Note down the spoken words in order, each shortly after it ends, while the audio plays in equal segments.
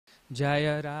जय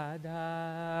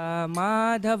राधा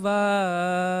माधव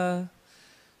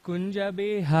कुंज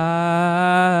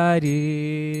बिहारी।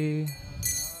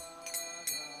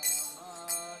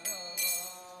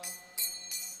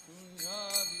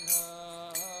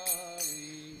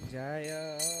 जय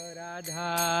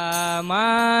राधा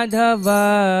माधव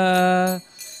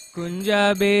कुंज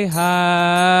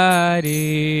बिहारी।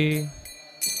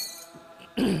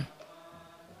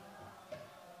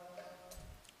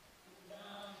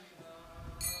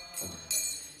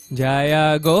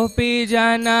 जय गोपी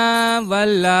जना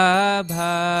वल्लभ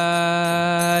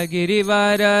गिरिवरधारी।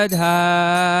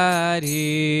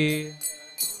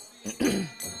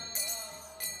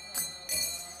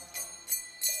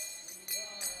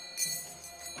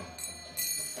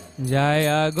 जय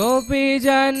गोपी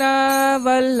जना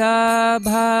वल्लभ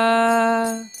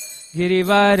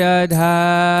गिरिवरधारी।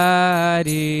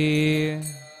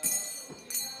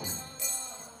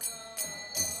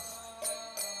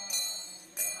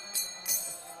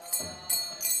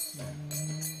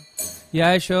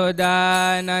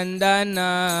 यशोदानंदन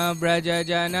ब्रज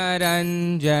जन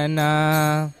रंजना।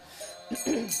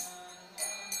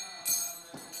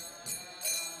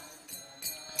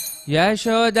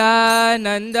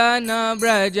 यशोदानंदन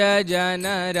ब्रज जन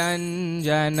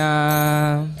रंजना।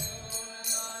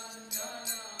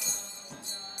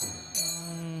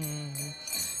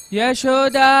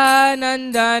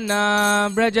 यशोदानंदन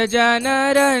ब्रज जन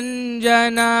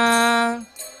रंजना।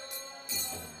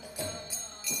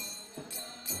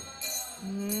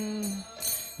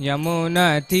 यमुना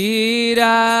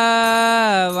तीरा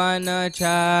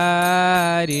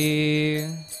वनचारी।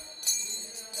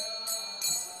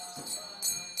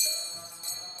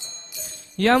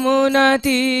 यमुना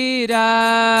तीरा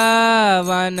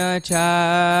वनचारी।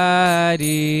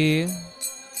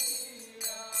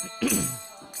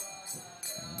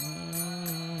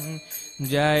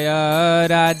 जय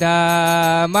राधा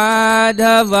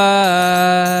माधव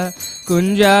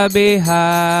कुंज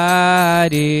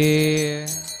बिहारी।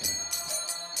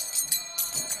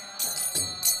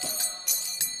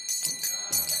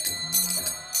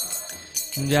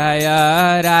 जय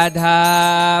राधा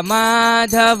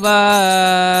माधव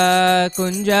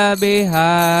कुंज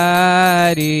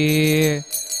बिहारी।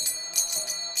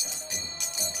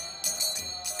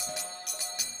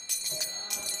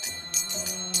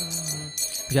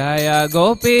 जय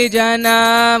गोपी जना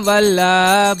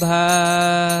वल्लभ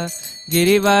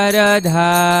गिरिवरधारी।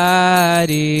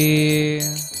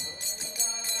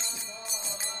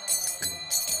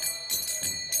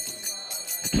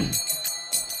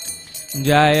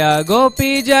 जय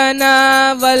गोपी जना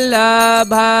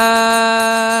वल्लभ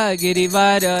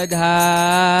गिरिवरधारी।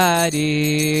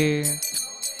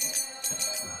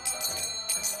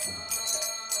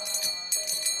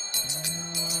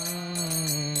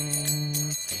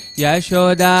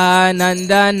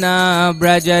 यशोदानंदन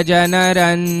ब्रज जन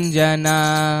रंजना।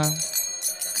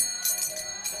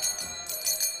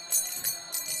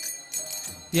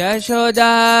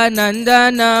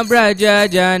 यशोदानंदन ब्रज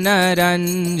जन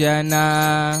रंजना।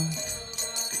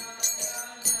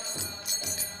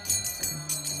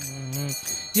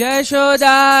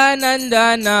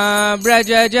 यशोदानंदन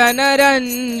ब्रज जन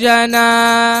रंजना।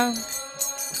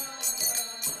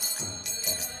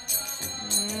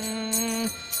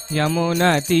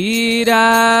 यमुना तीरा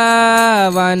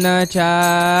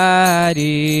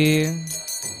वनचारी।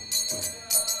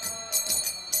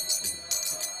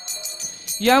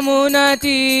 यमुना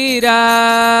तीरा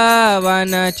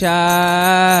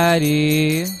वनचारी।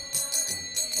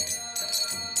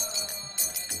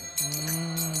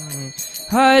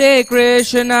 हरे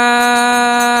कृष्णा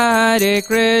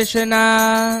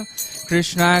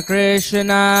कृष्णा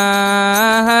कृष्णा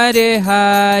हरे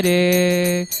हरे,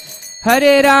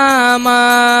 हरे राम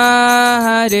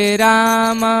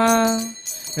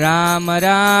राम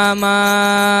राम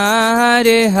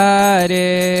हरे हरे।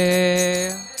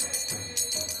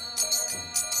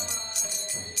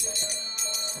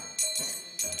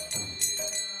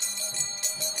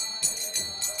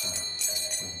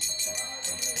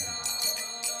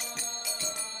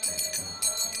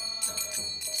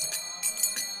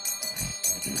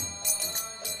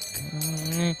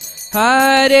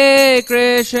 हरे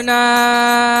कृष्णा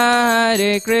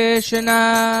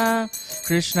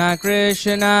कृष्णा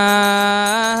कृष्णा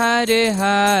हरे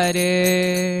हरे,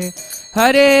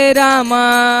 हरे Ram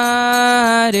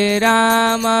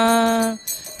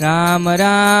Ram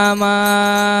Ram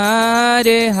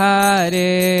Hare Hare.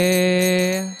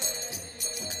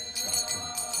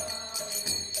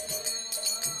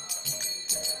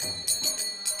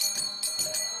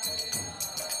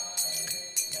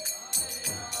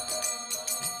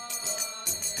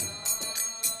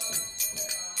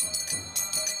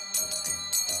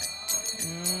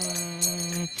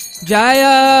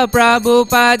 Jaya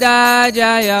Prabhupada,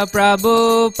 Jaya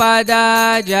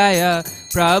Prabhupada, Jaya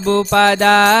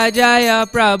Prabhupada, Jaya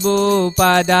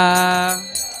Prabhupada.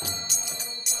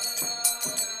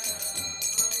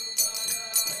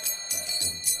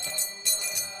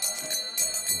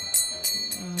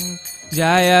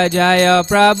 Jaya Jaya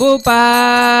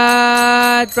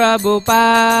Prabhupada,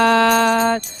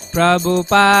 Prabhupada,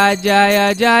 Prabhupada,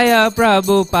 Jaya Jaya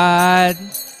Prabhupada.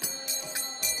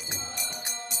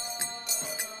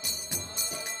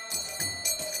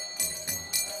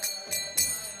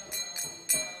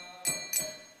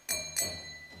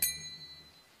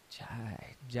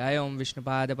 Jai Om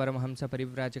Vishnupada Paramahamsa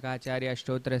Parivrajakaacharya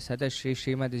Ashtotra Sata Shri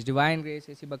Srimad His Divine Grace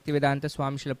A.C. Bhaktivedanta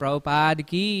Swami Srila Prabhupada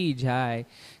Ki Jai,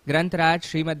 Grantaraj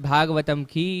Srimad Bhagavatam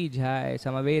Ki Jai,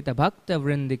 Samaveta Bhakta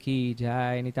Vrind Ki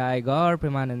Jai, Nitai Gaur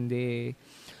Premanande.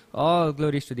 All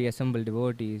glories to the assembled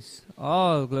devotees,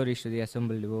 all glories to the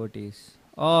assembled devotees,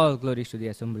 all glories to the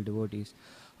assembled devotees,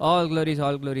 all glories,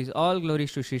 all glories, all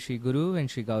glories to Shri Shri Guru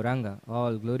and Shri Gauranga,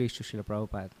 all glories to Srila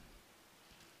Prabhupada.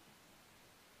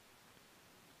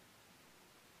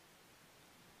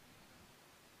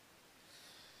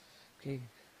 Okay,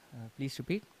 please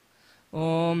repeat.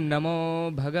 Om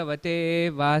Namo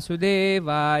Bhagavate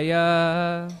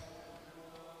Vasudevaya.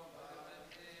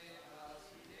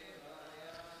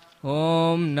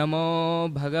 Om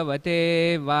Namo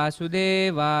Bhagavate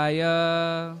Vasudevaya.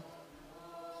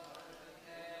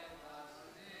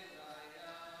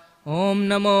 Om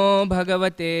Namo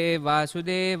Bhagavate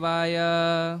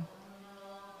Vasudevaya.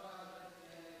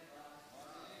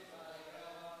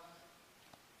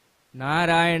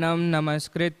 Narayanam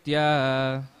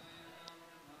Namaskritya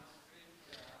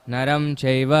Naram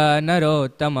Chaiva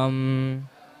Narottamam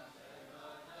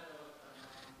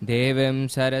Devim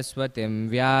Saraswatim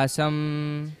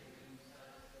Vyasam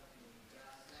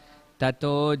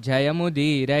Tato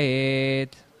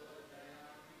Jayamudirayet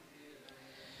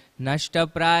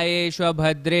Nashtaprayeshu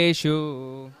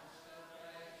Bhadreshu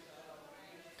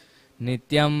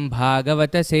Nityam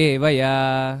Bhagavata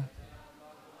Sevaya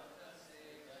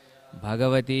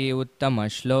Bhagavati Uttama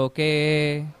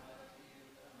Shloke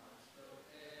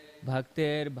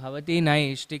Bhaktir Bhavati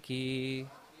Naishtiki.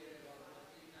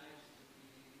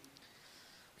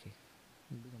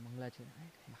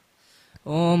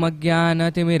 Om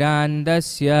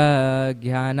Ajnanatimirandasya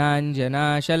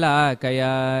Jnananjana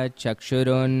Shalakaya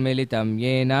Chakshurun Militam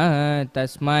Yena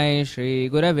Tasmai Shri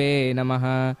Gurave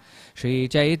Namaha. Shri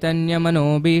Chaitanya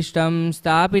Manobishtam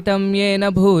Stapitam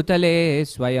Yena Bhutale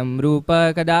Swayam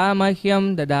Rupa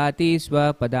Kadamahyam Dadati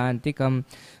Swapadantikam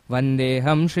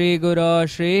Vandeham Shri Guru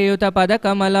Shri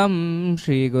Utapadakamalam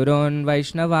Shri Gurun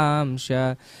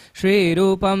Vaishnavamsha Shri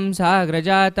Rupam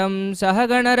Sagrajatam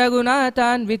Sahagana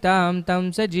Raghunathanvitam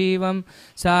Tam Sajivam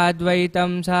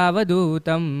Sadvaitam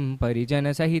Savadutam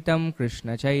Parijana Sahitam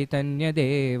Krishna Chaitanya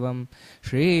Devam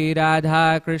Shri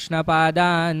Radha Krishna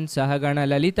Padan Sahagana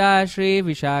Lalita Shri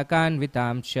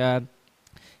Vishakhanvitamsha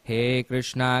He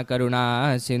Krishna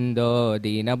Karuna Sindho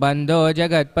Dinabandho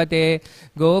Jagatpate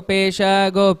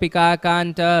Gopesha Gopika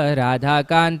Kanta Radha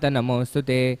Kanta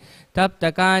Namostute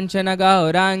Tapta Kanchana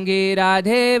Gaurangi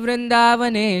Radhe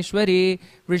Vrindavaneshwari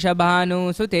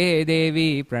Vrishabhanu Sute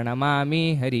Devi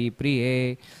Pranamami Hari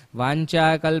Priye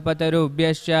Vancha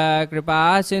Kalpatarubhyascha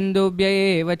Kripa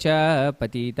Sindhubhya Evacha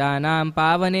Patitanam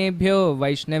Pavanebhyo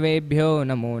Vaishnavebhyo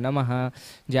Namo Namaha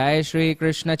Jai Shri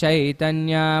Krishna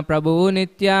Chaitanya Prabhu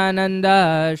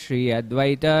Nityananda Shri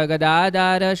Advaita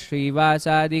Gadadara Shri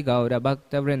Vasadi Gaura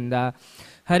Bhakta Vrinda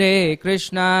Hare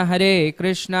Krishna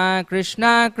Krishna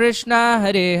Krishna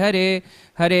Hare Hare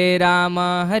Hare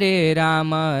Rama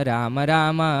Rama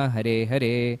Rama Hare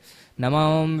Hare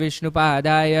Namam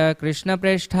Vishnupadaya Krishna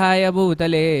Presthaya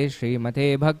Bhutale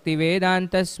Srimate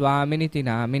Bhaktivedanta Swaminiti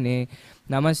Namine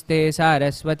Namaste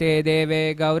Saraswate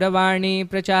Deve Gauravani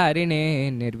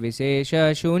Pracharine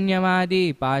Nirvisesha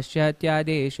Shunyamadi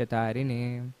Paschatyadesh.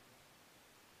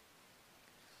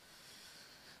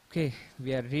 Okay,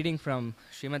 we are reading from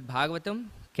Srimad Bhagavatam,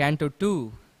 Canto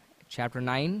 2, Chapter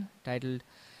 9, titled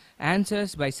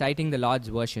Answers by Citing the Lord's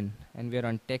Version. And we are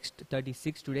on text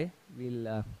 36 today.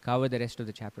 We'll cover the rest of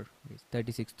the chapter,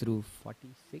 36 through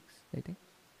 46, I think.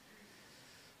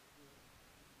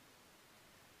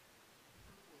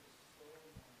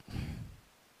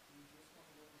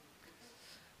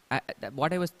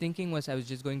 What I was thinking was I was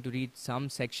just going to read some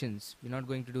sections. We're not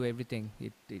going to do everything.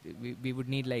 We would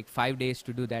need like 5 days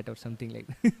to do that or something like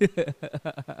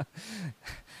that.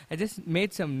 I just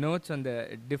made some notes on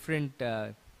the different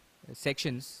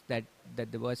sections that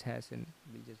the verse has, and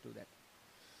we'll just do that.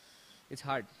 It's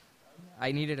hard.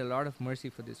 I needed a lot of mercy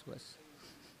for this verse.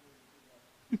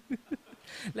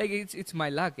 Like it's my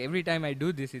luck. Every time I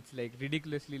do this, it's like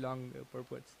ridiculously long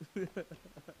purports.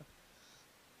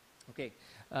 Okay.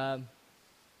 Um,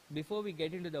 Before we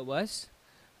get into the verse,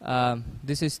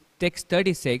 this is text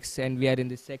 36, and we are in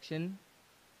this section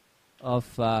of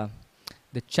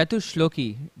the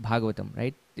Chatushloki Bhagavatam,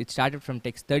 right? It started from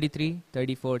text 33,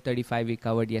 34, 35 we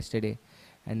covered yesterday,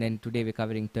 and then today we're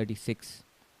covering 36.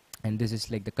 And this is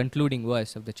like the concluding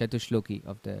verse of the Chatushloki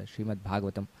of the Srimad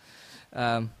Bhagavatam.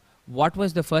 What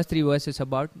was the first three verses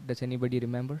about? Does anybody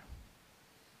remember?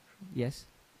 Yes?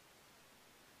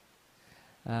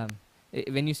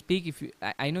 When you speak, if you,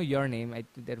 I know your name,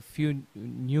 there are a few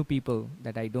new people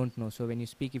that I don't know, so when you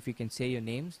speak, if you can say your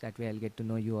names, that way I'll get to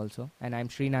know you also. And I'm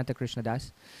Srinatha Krishna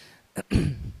Das.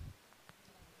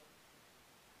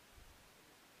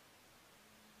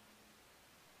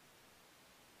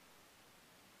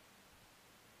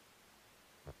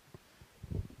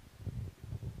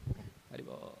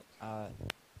 Uh,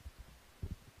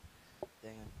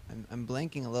 I'm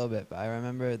blanking a little bit, but I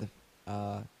remember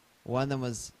one of them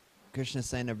was Krishna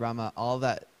saying to Brahma, all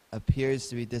that appears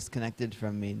to be disconnected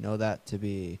from me, know that to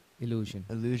be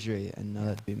illusory, and know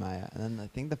that to be Maya. And then I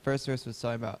think the first verse was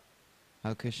talking about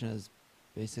how Krishna is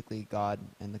basically God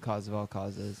and the cause of all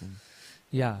causes. And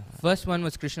yeah, first one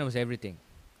was Krishna was everything,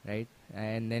 right?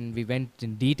 And then we went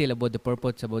in detail about the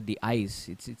purports about the eyes.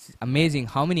 It's amazing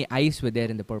how many eyes were there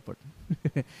in the purport.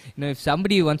 If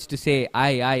somebody wants to say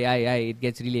I, it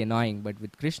gets really annoying. But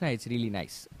with Krishna, it's really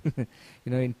nice.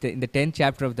 In the 10th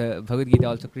chapter of the Bhagavad Gita,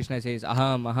 also Krishna says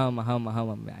aham, aham, aham,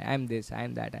 aham. I am this, I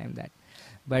am that, I am that.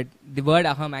 But the word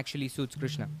aham actually suits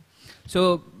Krishna.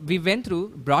 So we went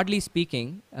through, broadly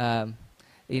speaking,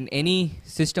 in any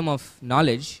system of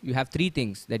knowledge, you have three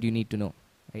things that you need to know.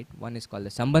 Right? One is called the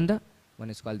sambandha, one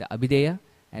is called the abhideya,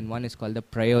 and one is called the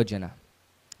prayojana.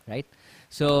 Right?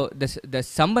 So the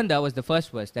sambandha was the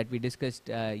first verse that we discussed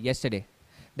yesterday.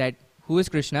 That who is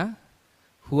Krishna,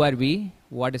 who are we,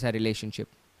 what is our relationship?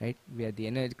 Right? We are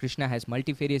the Krishna has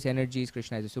multifarious energies.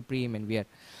 Krishna is the supreme, and we are.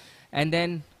 And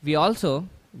then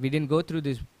we didn't go through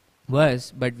this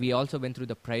verse, but we also went through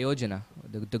the prayojana,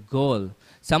 the goal.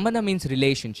 Sambandha means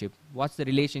relationship. What's the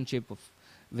relationship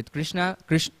with Krishna?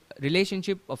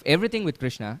 Relationship of everything with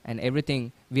Krishna, and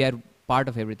everything, we are part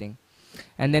of everything.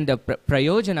 And then the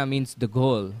prayojana means the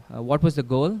goal. What was the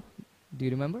goal? Do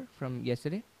you remember from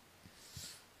yesterday?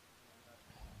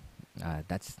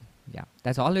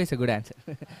 That's always a good answer.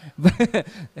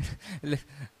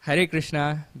 Hare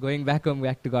Krishna, going back home,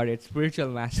 back to God, it's spiritual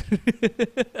master.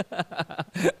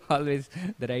 Always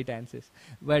the right answers.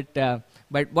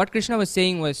 But what Krishna was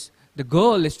saying was, the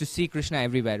goal is to see Krishna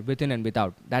everywhere, within and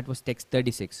without. That was text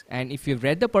 36. And if you've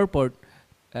read the purport,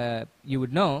 you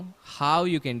would know how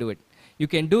you can do it. You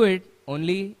can do it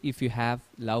only if you have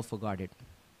love for Godhead.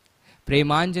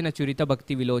 Premanjana churita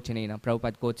bhakti vilochanena,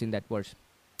 Prabhupada quotes in that verse.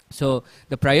 So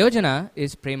the prayojana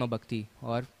is prema bhakti,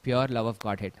 or pure love of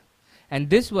Godhead. And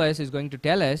this verse is going to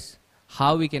tell us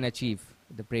how we can achieve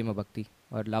the prema bhakti,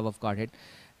 or love of Godhead.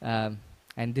 And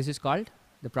this is called,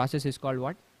 the process is called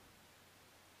what?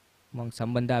 Among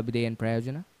sambandha, abhideya and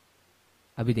prayojana?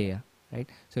 Abhideya, right?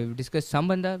 So we've discussed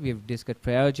sambandha, we've discussed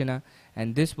prayojana,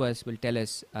 and this verse will tell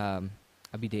us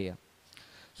abhideya.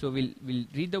 So we'll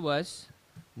read the verse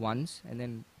once, and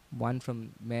then one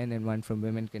from men and one from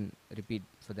women can repeat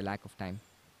for the lack of time.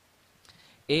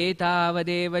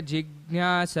 Etavadeva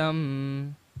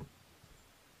jijñāsam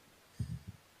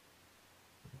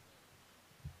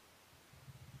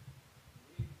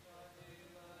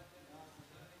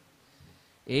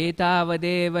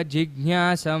Etavadeva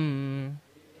jijñāsam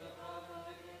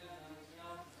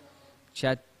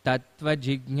tattva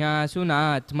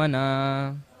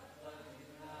jijñāsunātmana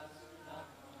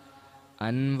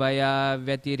Anvaya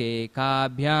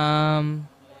vyatirekaabhyam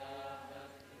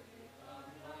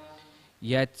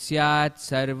Yatsyat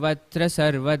sarvatra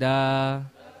sarvada.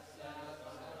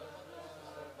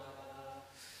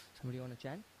 Somebody want to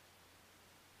chant?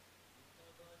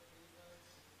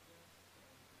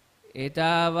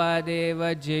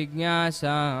 Etavadeva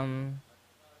jijñāsam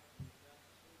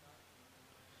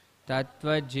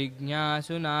tattva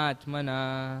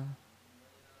jijñāsunātmana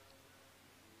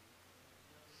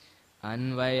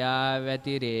Anvaya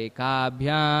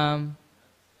vyatirekaabhyam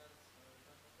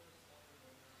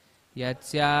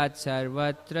Yatsyat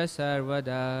sarvatra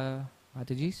sarvada.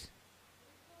 Matajis?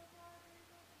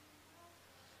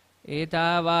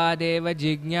 Etavadeva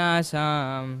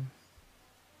jijñāsam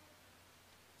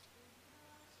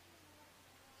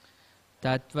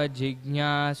tattva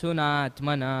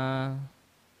jijñāsunātmana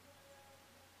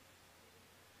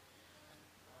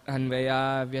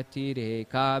Anvaya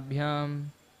vyatirekaabhyam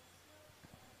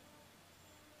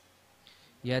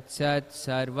Yat Sat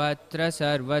Sarvatra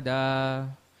Sarvada.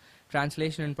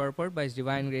 Translation and purport by His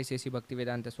Divine Grace A.C.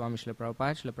 Bhaktivedanta Swami Srila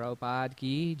Prabhupada. Srila Prabhupada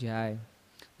ki jai.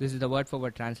 This is the word for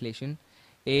word translation.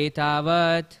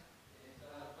 Etavat,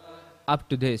 up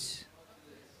to this.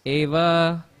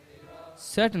 Eva,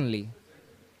 certainly.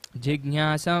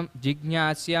 Jignasyam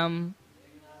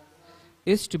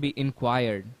is to be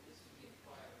inquired.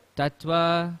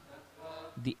 Tattva,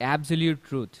 the absolute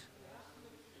truth.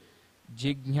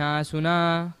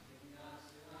 Jijñāsuna,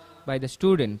 by the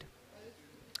student.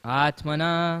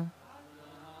 Atmana,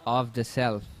 of the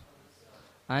self.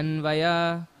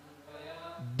 Anvaya,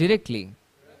 directly.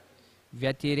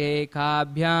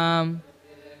 Vyatirekabhyam,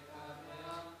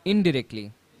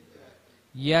 indirectly.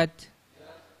 Yat,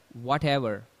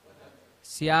 whatever.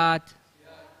 Syat,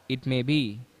 it may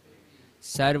be.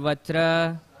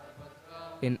 Sarvatra,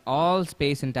 in all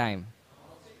space and time.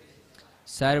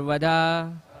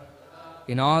 Sarvada,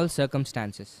 in all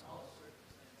circumstances.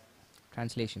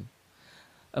 Translation.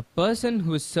 A person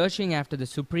who is searching after the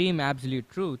supreme absolute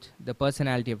truth, the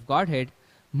personality of Godhead,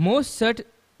 most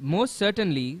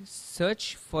certainly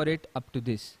search for it up to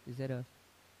this. Is there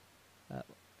a...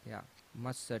 yeah,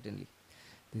 must certainly.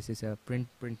 This is a print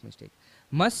mistake.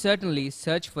 Must certainly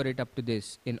search for it up to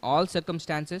this, in all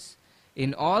circumstances,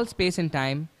 in all space and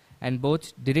time, and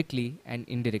both directly and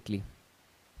indirectly.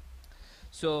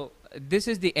 So, this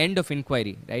is the end of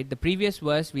inquiry, right? The previous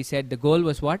verse we said the goal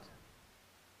was what?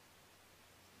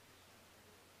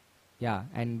 Yeah,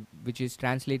 and which is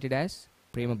translated as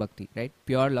Prema Bhakti, right?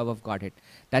 Pure love of Godhead.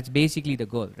 That's basically the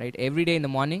goal, right? Every day in the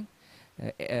morning,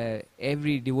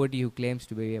 every devotee who claims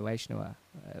to be a Vaishnava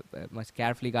must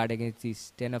carefully guard against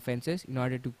these 10 offenses in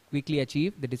order to quickly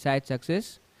achieve the desired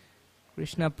success,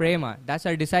 Krishna Prema. That's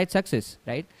our desired success,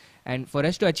 right? And for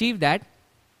us to achieve that,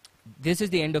 this is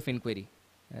the end of inquiry.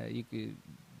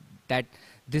 That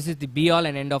this is the be-all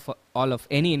and end of all of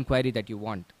any inquiry that you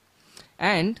want.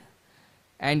 And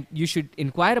you should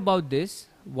inquire about this,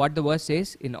 what the verse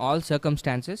says, in all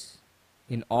circumstances,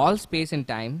 in all space and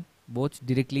time, both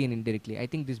directly and indirectly. I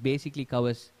think this basically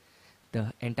covers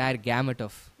the entire gamut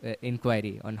of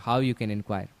inquiry on how you can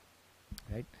inquire.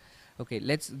 Right? Okay,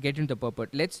 let's get into the purport.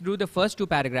 Let's do the first two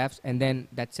paragraphs and then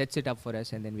that sets it up for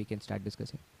us and then we can start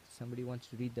discussing. Somebody wants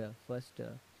to read the first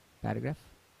paragraph?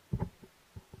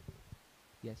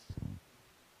 Yes.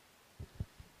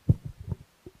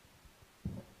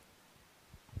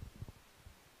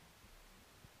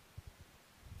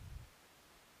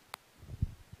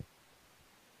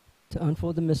 To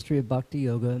unfold the mystery of Bhakti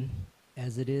Yoga,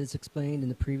 as it is explained in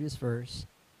the previous verse,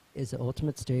 is the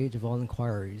ultimate stage of all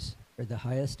inquiries, or the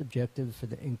highest objective for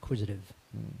the inquisitive.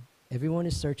 Everyone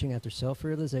is searching after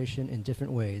self-realization in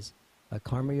different ways, by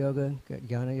Karma Yoga,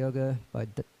 Jnana Yoga, by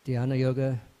Dhyana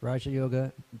Yoga, Raja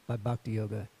Yoga, by Bhakti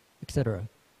Yoga, etc.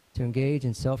 To engage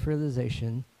in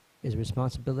self-realization is the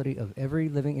responsibility of every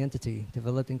living entity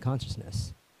developed in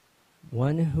consciousness.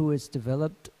 One who is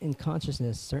developed in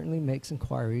consciousness certainly makes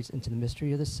inquiries into the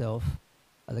mystery of the self,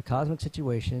 of the cosmic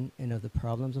situation, and of the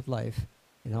problems of life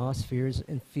in all spheres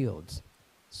and fields,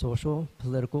 social,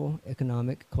 political,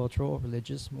 economic, cultural,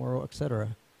 religious, moral,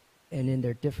 etc., and in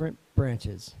their different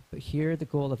branches. But here the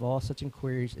goal of all such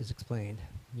inquiries is explained.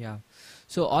 Yeah.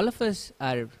 So all of us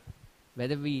are,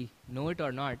 whether we know it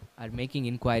or not, are making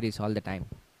inquiries all the time.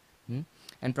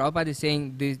 And Prabhupada is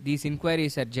saying these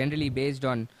inquiries are generally based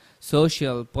on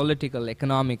social, political,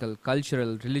 economical,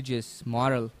 cultural, religious,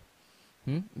 moral,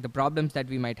 the problems that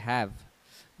we might have.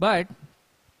 But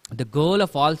the goal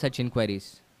of all such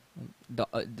inquiries,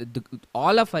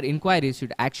 all of our inquiries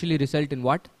should actually result in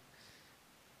what?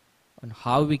 On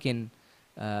how we can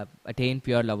attain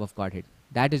pure love of Godhead.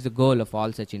 That is the goal of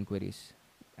all such inquiries.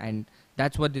 And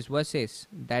that's what this verse says,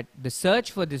 that the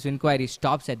search for this inquiry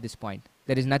stops at this point.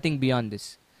 There is nothing beyond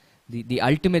this. The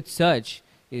ultimate search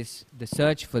is the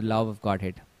search for love of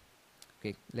Godhead.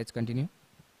 Okay, let's continue.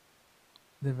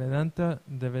 The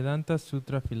Vedanta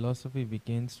Sutra philosophy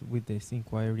begins with this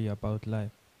inquiry about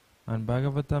life, and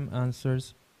Bhagavatam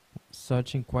answers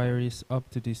such inquiries up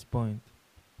to this point,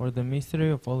 or the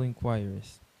mystery of all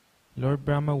inquiries. Lord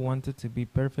Brahma wanted to be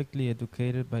perfectly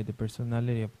educated by the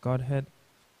personality of Godhead,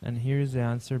 and here is the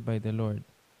answer by the Lord,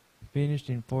 finished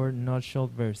in 4 nutshell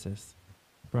verses,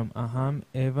 from Aham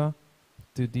Eva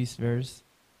to this verse,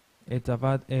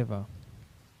 Etavad Eva.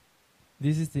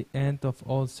 This is the end of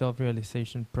all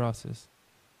self-realization processes.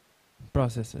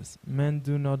 Men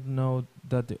do not know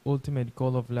that the ultimate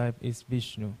goal of life is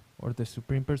Vishnu, or the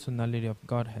Supreme Personality of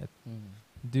Godhead,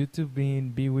 due to being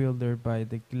bewildered by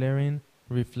the glaring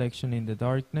reflection in the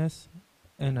darkness,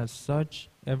 and as such,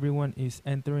 everyone is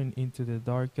entering into the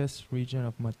darkest region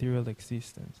of material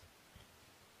existence.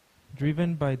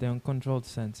 driven by the uncontrolled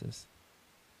senses.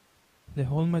 The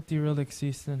whole material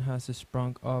existence has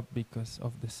sprung up because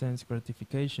of the sense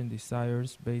gratification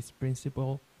desires based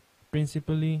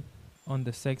principally on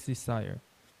the sex desire.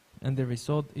 And the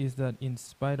result is that in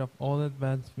spite of all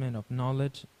advancement of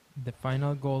knowledge, the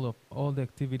final goal of all the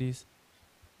activities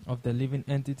of the living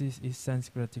entities is sense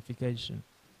gratification.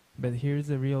 But here is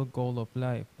the real goal of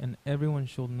life, and everyone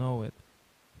should know it.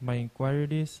 By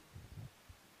inquiries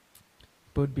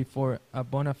put before a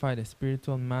bona fide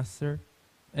spiritual master,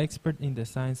 expert in the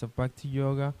science of Bhakti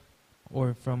Yoga,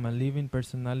 or from a living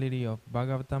personality of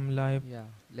Bhagavatam life. Yeah,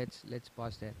 let's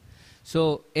pause there.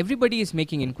 So everybody is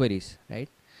making inquiries, right?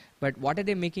 But what are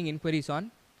they making inquiries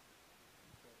on?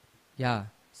 Yeah,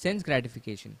 sense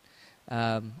gratification,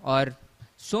 or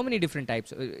so many different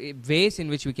types, ways in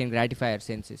which we can gratify our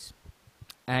senses.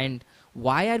 And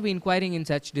why are we inquiring in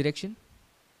such direction?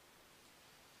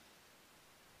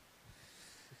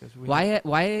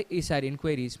 Why is our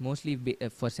inquiries mostly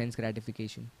for sense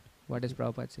gratification? What does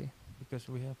Prabhupada say? Because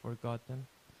we have forgotten.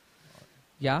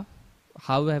 Yeah.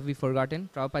 How have we forgotten?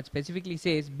 Prabhupada specifically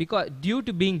says, because due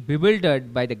to being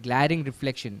bewildered by the glaring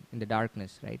reflection in the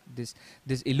darkness, right? This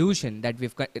illusion that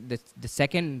we've the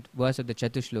second verse of the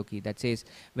Chatushloki that says,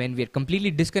 when we are completely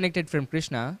disconnected from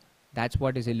Krishna, that's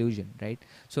what is illusion, right?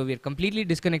 So we are completely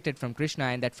disconnected from Krishna,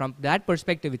 and that from that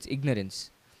perspective, it's ignorance.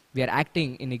 We are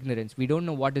acting in ignorance. We don't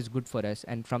know what is good for us,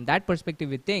 and from that perspective,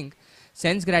 we think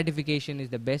sense gratification is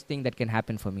the best thing that can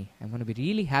happen for me. I'm going to be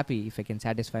really happy if I can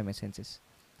satisfy my senses,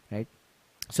 right?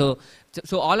 So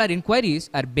all our inquiries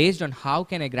are based on how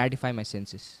can I gratify my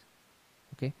senses,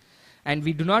 okay? And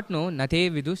we do not know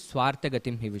nate vidu swartha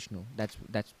gatim hi Vishnu. That's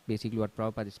basically what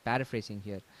Prabhupada is paraphrasing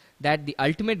here. That the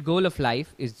ultimate goal of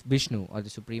life is Vishnu, or the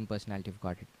Supreme Personality of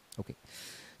Godhead. Okay.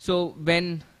 So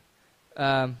when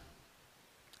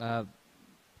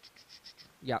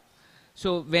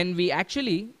so when we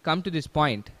actually come to this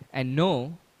point and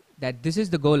know that this is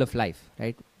the goal of life,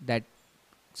 right? That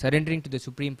surrendering to the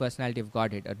Supreme Personality of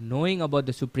Godhead, or knowing about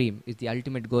the Supreme, is the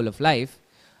ultimate goal of life.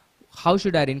 How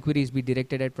should our inquiries be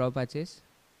directed at, Prabhupada says?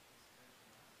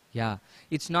 Yeah.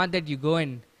 It's not that you go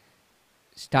and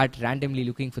start randomly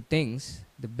looking for things.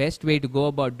 The best way to go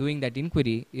about doing that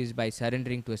inquiry is by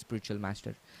surrendering to a spiritual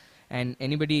master. And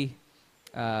anybody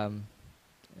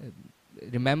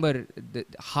remember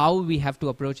how we have to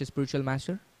approach a spiritual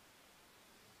master?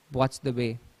 What's the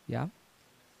way? Yeah?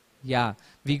 Yeah,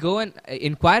 we go and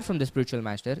inquire from the spiritual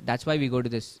master. That's why we go to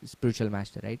this spiritual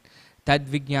master, right? Tad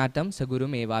vijñātam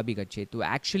sagurum evabi gacche. To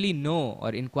actually know or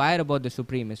inquire about the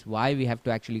Supreme is why we have to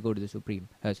actually go to the Supreme,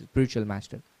 spiritual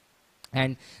master.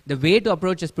 And the way to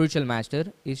approach a spiritual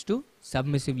master is to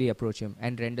submissively approach him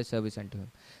and render service unto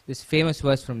him. This famous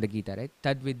verse from the Gita, right?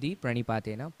 Tad vidhi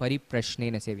pranipatena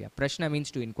pariprashnena sevya. Prashna means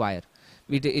to inquire.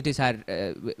 It is our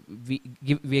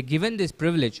we are given this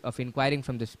privilege of inquiring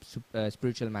from the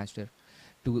spiritual master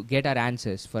to get our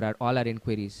answers for all our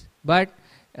inquiries. But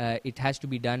it has to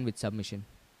be done with submission.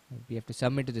 We have to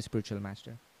submit to the spiritual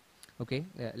master. Okay,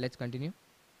 let's continue.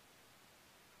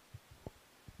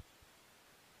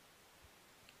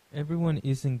 Everyone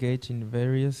is engaged in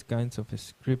various kinds of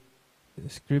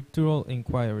scriptural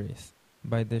inquiries.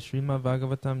 By the Srimad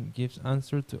Bhagavatam gives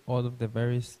answer to all of the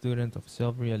various students of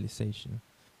self-realization.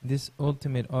 This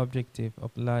ultimate objective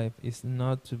of life is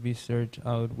not to be searched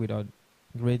out without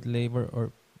great labor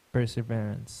or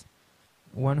perseverance.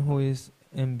 One who is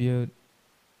imbued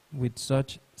with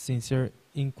such sincere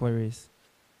inquiries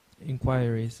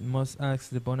must ask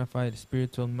the bona fide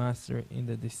spiritual master in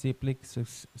the disciplic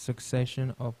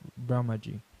succession of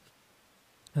Brahmaji.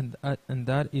 And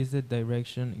that is the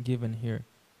direction given here.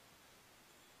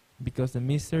 Because the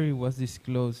mystery was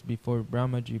disclosed before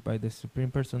Brahmaji by the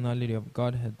Supreme Personality of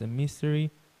Godhead, the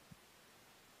mystery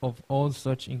of all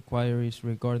such inquiries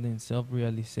regarding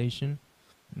self-realization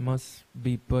must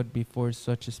be put before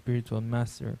such a spiritual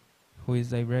master, who is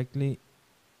directly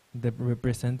the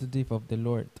representative of the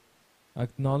Lord.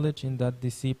 Acknowledged in that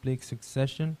disciplic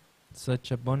succession,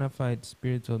 such a bona fide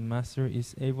spiritual master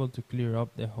is able to clear up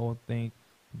the whole thing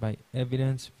by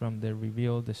evidence from the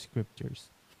revealed scriptures,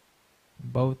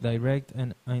 both direct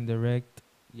and indirect.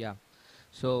 Yeah.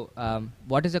 So,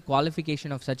 what is the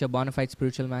qualification of such a bona fide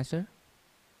spiritual master?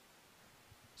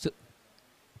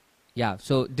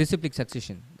 So disciplic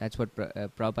succession. That's what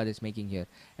Prabhupada is making here.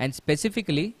 And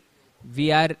specifically,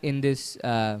 we are in this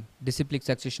disciplic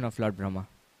succession of Lord Brahma.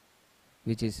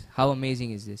 Which is, how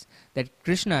amazing is this? That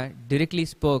Krishna directly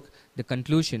spoke the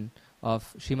conclusion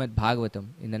of Srimad Bhagavatam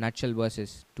in the nutshell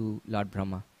verses to Lord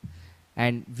Brahma.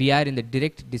 And we are in the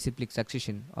direct disciplic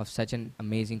succession of such an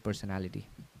amazing personality.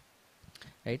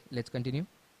 Right? Let's continue.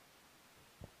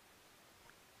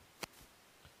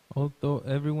 Although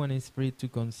everyone is free to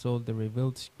consult the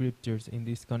revealed scriptures in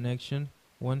this connection,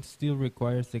 one still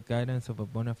requires the guidance of a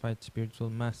bona fide spiritual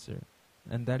master,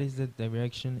 and that is the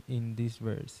direction in this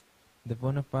verse. The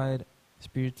bona fide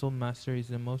spiritual master is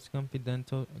the most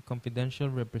confidential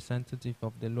representative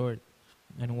of the Lord,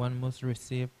 and one must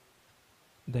receive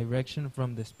direction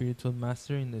from the spiritual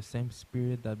master in the same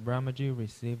spirit that Brahmaji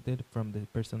received it from the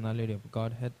personality of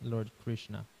Godhead, Lord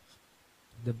Krishna.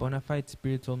 The bona fide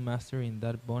spiritual master in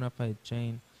that bona fide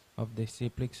chain of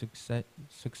disciplic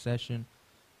succession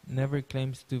never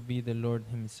claims to be the Lord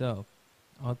himself,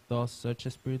 although such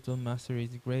a spiritual master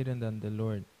is greater than the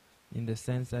Lord, in the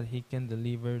sense that he can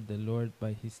deliver the Lord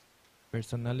by his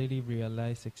personally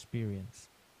realized experience.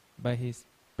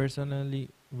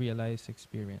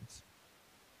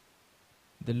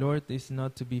 The Lord is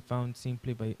not to be found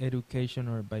simply by education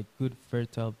or by good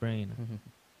fertile brain,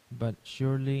 but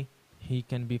surely he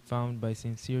can be found by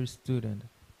sincere student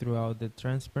throughout the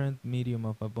transparent medium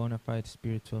of a bona fide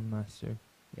spiritual master.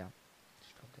 Yeah.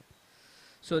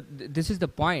 So this is the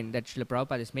point that Srila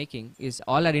Prabhupada is making, is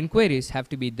all our inquiries have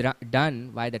to be done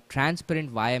by the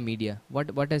transparent via media.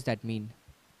 What does that mean?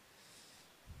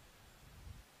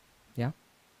 Yeah?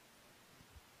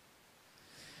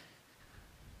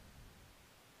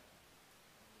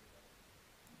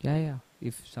 Yeah.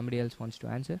 If somebody else wants to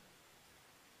answer.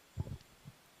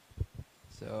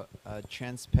 So a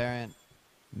transparent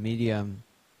medium,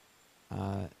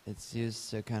 it's used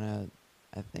to kind of,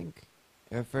 I think,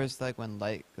 it refers to like when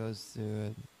light goes through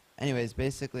it. Anyways,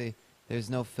 basically, there's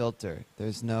no filter.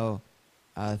 There's no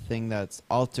thing that's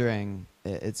altering.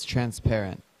 It's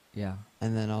transparent. Yeah.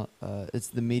 And then it's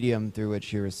the medium through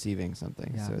which you're receiving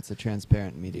something. Yeah. So it's a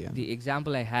transparent medium. The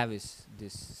example I have is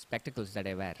these spectacles that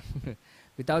I wear.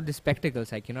 Without the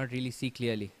spectacles, I cannot really see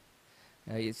clearly.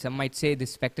 Some might say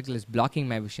this spectacle is blocking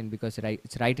my vision because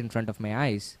it's right in front of my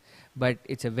eyes. But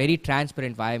it's a very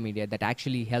transparent via media that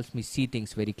actually helps me see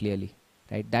things very clearly.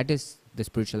 Right? That is the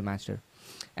spiritual master.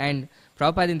 And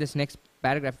Prabhupada in this next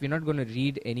paragraph, we're not going to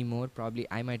read anymore. Probably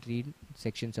I might read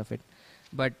sections of it.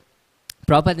 But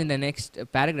Prabhupada in the next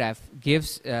paragraph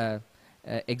gives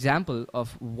example of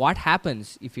what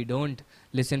happens if you don't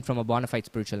listen from a bona fide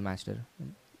spiritual master.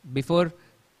 Before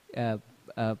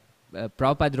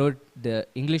Prabhupada wrote the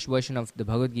English version of the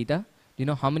Bhagavad Gita, do you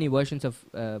know how many versions of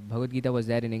Bhagavad Gita was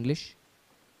there in English?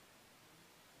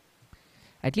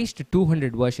 At least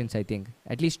 200 versions, I think.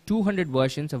 At least 200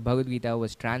 versions of Bhagavad Gita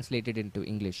was translated into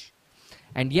English.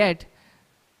 And yet,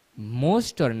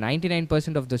 most or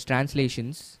 99% of those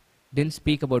translations didn't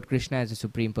speak about Krishna as the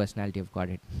Supreme Personality of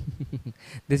Godhead.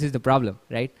 This is the problem,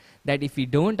 right? That if we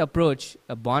don't approach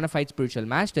a bona fide spiritual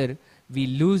master, we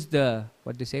lose the,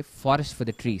 forest for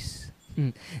the trees.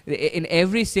 In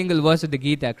every single verse of the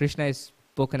Gita, Krishna is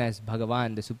spoken as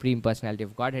Bhagavan, the Supreme Personality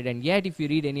of Godhead. And yet, if you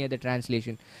read any other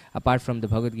translation apart from the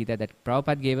Bhagavad Gita that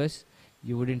Prabhupada gave us,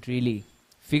 you wouldn't really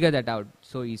figure that out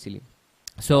so easily.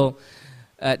 So,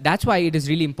 that's why it is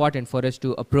really important for us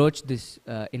to approach this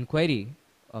inquiry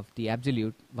of the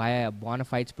Absolute via a bona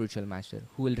fide spiritual master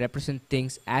who will represent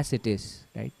things as it is,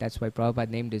 right? That's why Prabhupada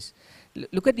named this.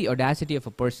 Look at the audacity of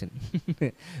a person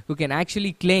who can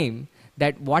actually claim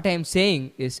that what I am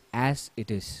saying is as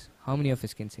it is. How many of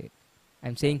us can say it?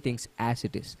 I'm saying things as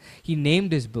it is. He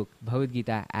named his book, Bhagavad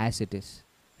Gita, as it is,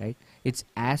 right? It's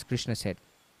as Krishna said.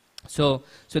 So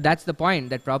that's the point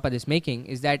that Prabhupada is making,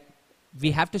 is that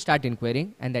we have to start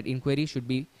inquiring, and that inquiry should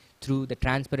be through the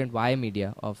transparent via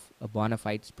media of a bona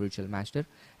fide spiritual master.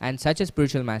 And such a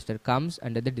spiritual master comes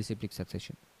under the disciplic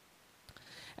succession.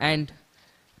 And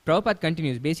Prabhupada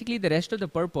continues. Basically, the rest of the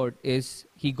purport is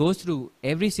he goes through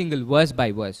every single verse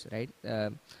by verse, right?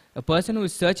 A person who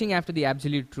is searching after the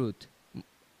absolute truth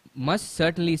must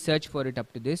certainly search for it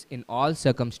up to this in all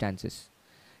circumstances,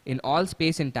 in all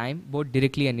space and time, both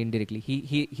directly and indirectly.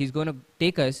 He's going to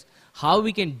take us how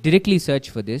we can directly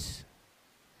search for this,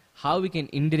 how we can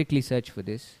indirectly search for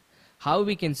this, how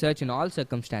we can search in all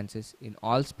circumstances, in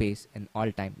all space and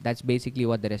all time. That's basically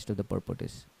what the rest of the purport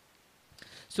is.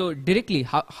 So directly,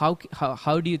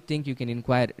 how do you think you can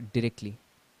inquire directly?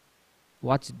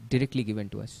 What's directly given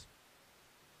to us?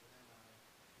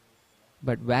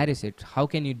 But where is it? How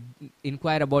can you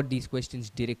inquire about these questions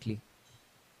directly?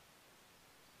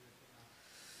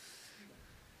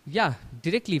 Yeah,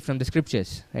 directly from the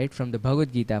scriptures, right? From the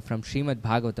Bhagavad Gita, from Srimad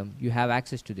Bhagavatam, you have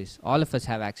access to this. All of us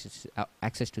have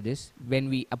access to this. When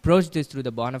we approach this through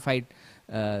the bona fide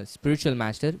spiritual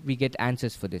master, we get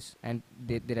answers for this. And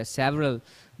there are several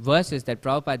verses that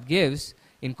Prabhupada gives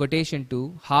in quotation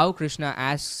to how Krishna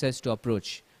asks us to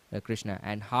approach Krishna,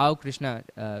 and how Krishna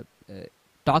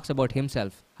talks about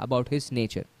himself, about his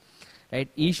nature. right?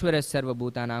 Ishvara sarva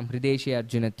bhutanam hrideshe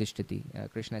arjuna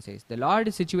tishtati. Krishna says, the Lord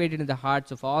is situated in the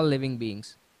hearts of all living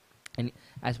beings. And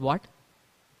as what?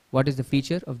 What is the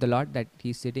feature of the Lord? That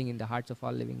He is sitting in the hearts of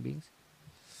all living beings?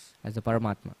 As the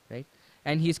Paramatma, right?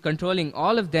 And He is controlling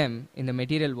all of them in the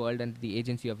material world under the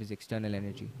agency of His external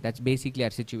energy. That's basically our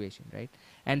situation, right?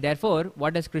 And therefore,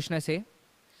 what does Krishna say?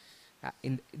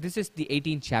 This is the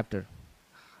 18th chapter.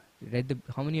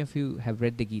 How many of you have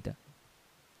read the Gita?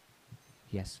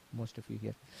 Yes, most of you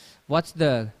here. What's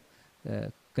the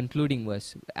concluding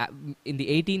verse? In the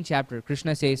 18th chapter,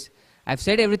 Krishna says, I've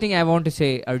said everything I want to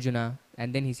say, Arjuna.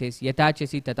 And then He says, Yata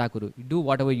chasi tata kuru. You do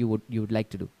whatever you would like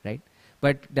to do, right?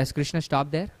 But does Krishna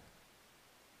stop there?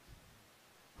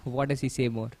 What does He say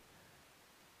more?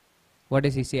 What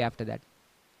does He say after that?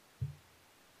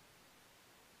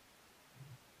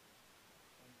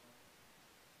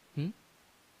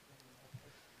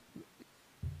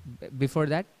 Before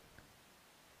that?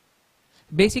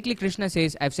 Basically, Krishna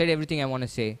says, I've said everything I want to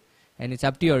say, and it's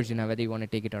up to you, Arjuna, whether you want to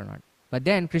take it or not. But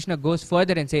then Krishna goes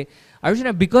further and say,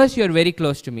 Arjuna, because you're very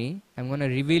close to me, I'm going to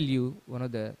reveal you one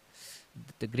of the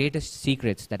greatest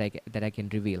secrets that I can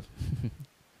reveal.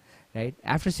 Right?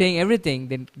 After saying everything,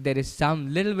 then there is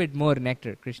some little bit more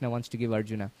nectar Krishna wants to give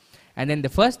Arjuna. And then the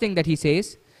first thing that he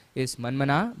says is,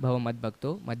 Manmana bhava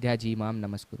madbhakto madhyaji mam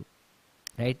namaskuru.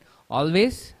 Right?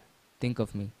 Always think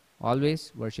of me.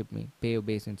 Always worship me. Pay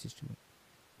obeisance to me.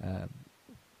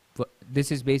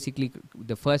 This is basically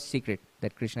the first secret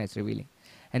that Krishna is revealing.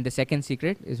 And the second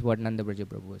secret is what Nanda Braja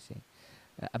Prabhu was saying.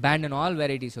 Abandon all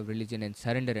varieties of religion and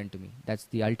surrender unto me. That's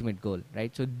the ultimate goal,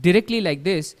 right? So directly like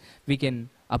this, we can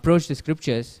approach the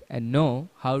scriptures and know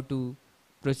how to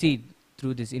proceed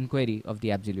through this inquiry of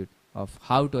the Absolute, of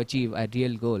how to achieve a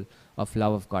real goal of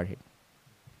love of Godhead.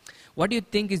 What do you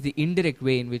think is the indirect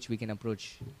way in which we can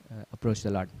approach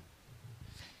the Lord?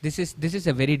 This is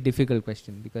a very difficult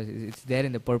question because it's there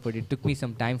in the purport. It took me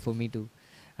some time for me to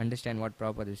understand what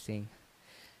Prabhupada is saying.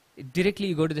 Directly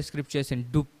you go to the scriptures and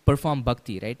perform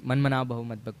bhakti, right? Manmana bhava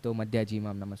madbhakto madhyaji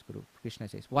mam namaskuru. Krishna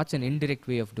says, what's an indirect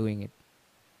way of doing it?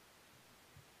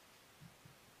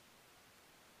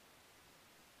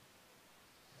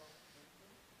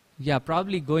 Yeah,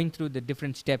 probably going through the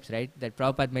different steps, right? That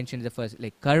Prabhupada mentioned the first,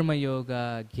 like karma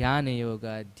yoga, jnana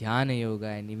yoga, dhyana yoga,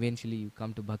 and eventually you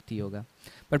come to bhakti yoga.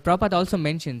 But Prabhupada also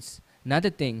mentions another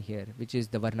thing here, which is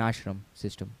the varnashram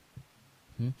system.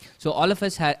 So all of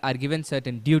us are given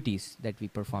certain duties that we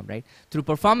perform, right? Through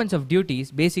performance of duties,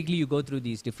 basically you go through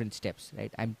these different steps,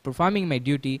 right? I'm performing my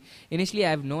duty. Initially, I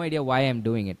have no idea why I'm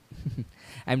doing it.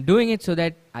 I'm doing it so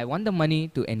that I want the money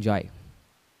to enjoy,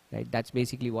 right? That's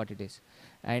basically what it is.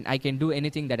 And I can do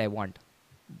anything that I want.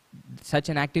 Such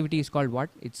an activity is called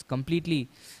what? It's completely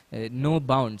no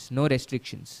bounds, no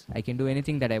restrictions. I can do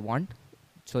anything that I want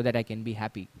so that I can be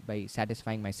happy by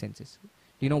satisfying my senses.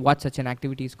 Do you know what such an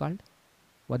activity is called?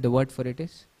 What the word for it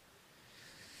is?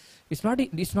 It's not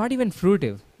even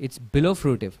fruitive. It's below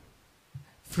fruitive.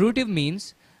 Fruitive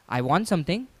means I want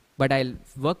something, but I'll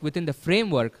work within the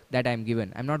framework that I'm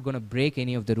given. I'm not going to break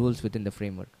any of the rules within the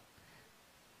framework.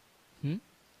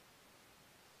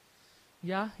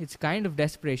 Yeah, it's kind of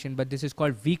desperation, but this is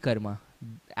called vikarma.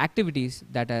 Activities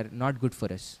that are not good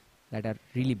for us, that are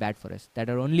really bad for us, that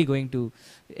are only going to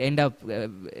end up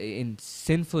in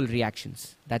sinful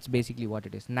reactions. That's basically what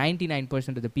it is.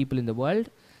 99% of the people in the world,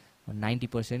 or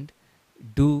 90%,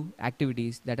 do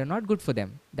activities that are not good for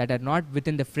them, that are not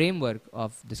within the framework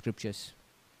of the scriptures.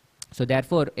 So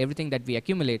therefore, everything that we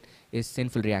accumulate is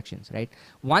sinful reactions, right?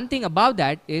 One thing about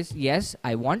that is, yes,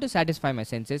 I want to satisfy my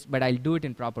senses, but I'll do it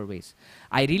in proper ways.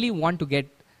 I really want to get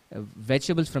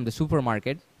vegetables from the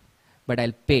supermarket, but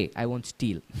I'll pay. I won't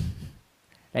steal.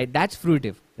 Right? That's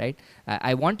fruitive, right?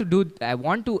 I want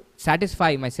to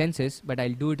satisfy my senses, but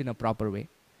I'll do it in a proper way.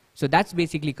 So that's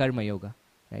basically karma yoga,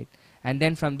 right? And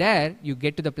then from there, you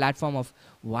get to the platform of,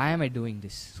 why am I doing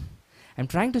this? I'm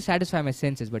trying to satisfy my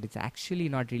senses, but it's actually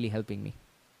not really helping me.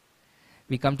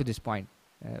 We come to this point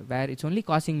where it's only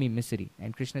causing me misery.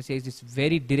 And Krishna says this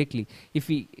very directly. If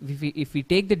we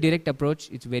take the direct approach,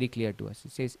 it's very clear to us.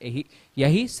 It says,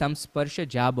 Yahi samsparsha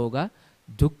jabhoga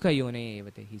dukkha yone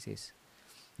evate, he says.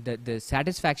 The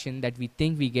satisfaction that we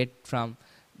think we get from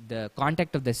the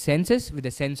contact of the senses with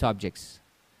the sense objects,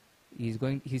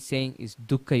 he's saying is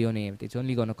dukkha yone. It's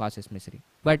only going to cause us misery.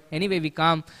 But anyway, we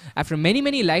come after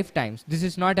many lifetimes. This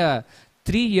is not a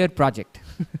 3-year project,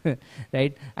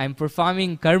 right? I'm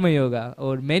performing karma yoga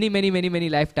over many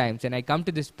lifetimes, and I come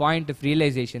to this point of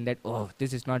realization that, oh,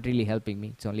 this is not really helping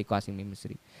me. It's only causing me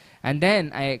misery. And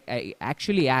then I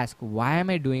actually ask, why am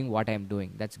I doing what I'm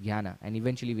doing? That's jnana. And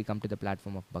eventually we come to the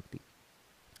platform of bhakti.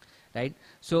 right?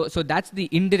 So that's the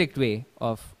indirect way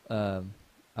of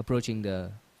approaching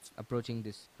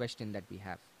this question that we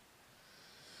have.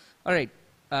 All right.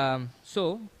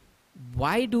 So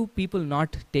why do people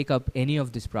not take up any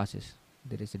of this process?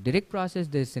 There is a direct process,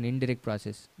 there is an indirect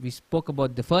process. We spoke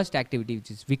about the first activity, which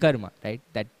is vikarma, right?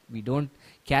 That we don't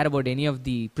care about any of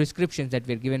the prescriptions that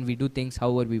we're given. We do things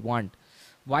however we want.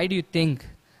 Why do you think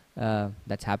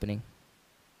that's happening?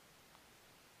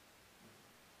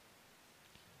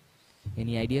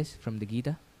 Any ideas from the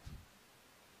Gita?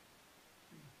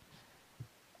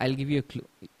 I'll give you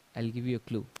a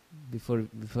clue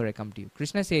before I come to you.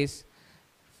 Krishna says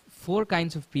 4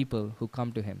 kinds of people who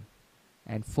come to him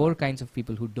and 4 kinds of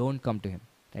people who don't come to him.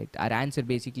 Right? Our answer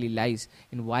basically lies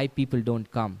in why people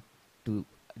don't come to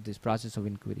this process of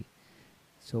inquiry.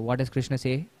 So what does Krishna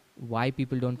say? Why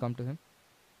people don't come to him?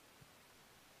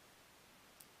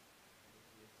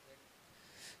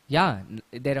 Yeah,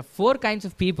 there are 4 kinds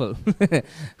of people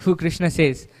who Krishna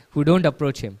says who don't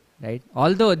approach him. Right?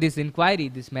 Although this inquiry,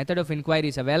 this method of inquiry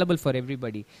is available for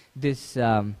everybody, the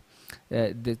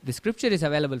scripture is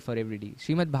available for everybody.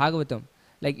 Srimad Bhagavatam,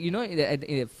 like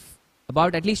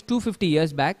about at least 250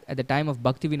 years back, at the time of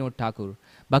Bhaktivinoda Thakur.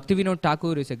 Bhaktivinoda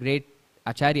Thakur is a great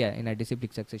acharya in our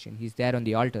disciplic succession. He's there on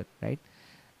the altar, right?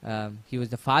 He was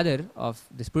the father of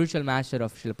the spiritual master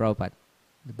of Srila Prabhupada,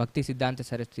 the Bhakti Siddhanta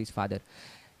Saraswati's father.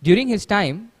 During his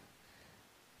time,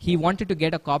 he wanted to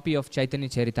get a copy of Chaitanya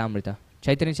Charitamrita.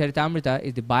 Chaitanya Charitamrita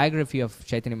is the biography of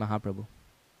Chaitanya Mahaprabhu.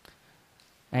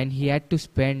 And he had to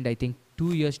spend, I think,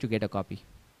 2 years to get a copy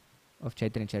of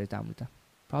Chaitanya Charitamrita.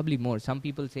 Probably more. Some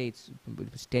people say it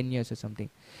was 10 years or something.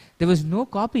 There was no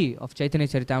copy of Chaitanya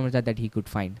Charitamrita that he could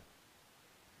find.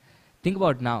 Think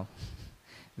about now.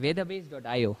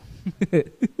 Vedabase.io.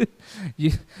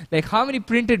 Like how many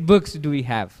printed books do we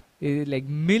have? Like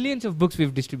millions of books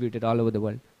we've distributed all over the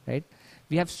world, right?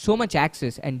 We have so much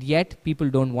access, and yet people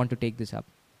don't want to take this up.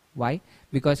 Why?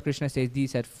 Because Krishna says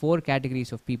these are 4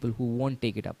 categories of people who won't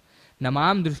take it up.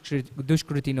 Namam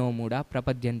dushkritino muda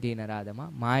prapadyante naradama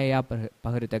maya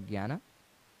paharita jnana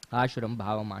ashuram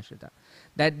bhavam ashrita.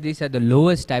 That these are the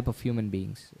lowest type of human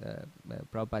beings,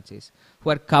 Prabhupada says,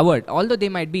 who are covered, although they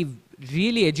might be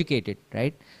really educated,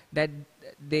 right? That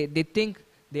they think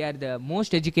they are the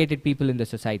most educated people in the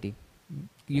society.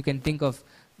 You can think of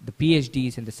the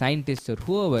PhDs and the scientists or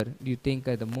whoever you think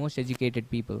are the most educated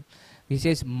people. He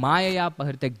says, Maya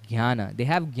paharita jnana. They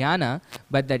have jnana,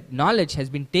 but that knowledge has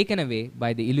been taken away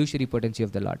by the illusory potency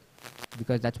of the Lord.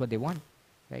 Because that's what they want,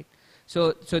 right?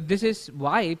 So this is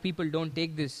why people don't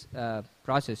take this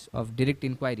process of direct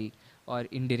inquiry or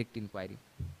indirect inquiry.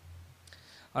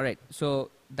 Alright, so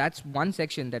that's one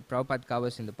section that Prabhupada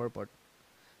covers in the purport.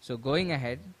 So going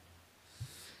ahead,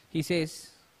 he says,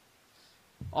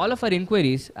 all of our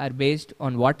inquiries are based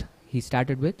on what he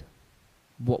started with.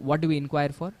 What do we inquire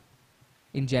for?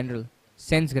 In general,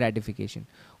 sense gratification.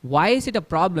 Why is it a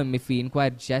problem if we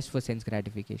inquire just for sense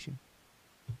gratification?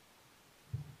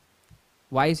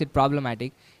 Why is it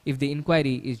problematic if the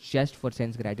inquiry is just for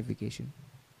sense gratification?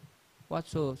 What's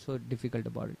so difficult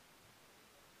about it?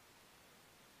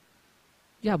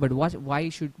 Yeah, but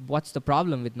what's the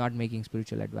problem with not making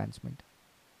spiritual advancement?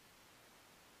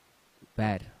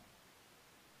 Where?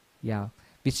 Yeah,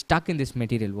 we're stuck in this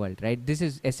material world, right? This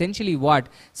is essentially what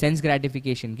sense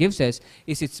gratification gives us.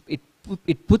 It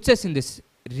puts us in this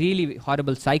really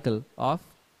horrible cycle of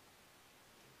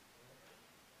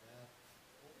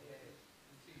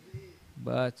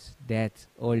birth, death,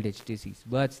 old age, disease.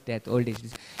 Birth, death, old age,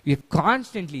 disease. We're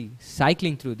constantly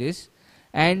cycling through this,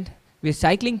 and we're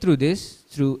cycling through this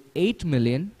through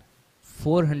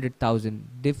 8,400,000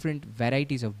 different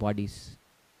varieties of bodies.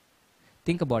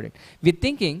 Think about it. We're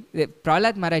thinking,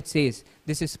 Prahlad Maharaj says,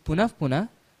 this is punah punah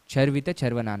charvita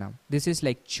charvananam. This is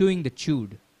like chewing the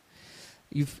chewed.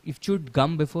 You've chewed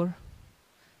gum before,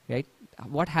 right?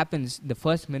 What happens the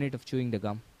first minute of chewing the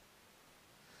gum?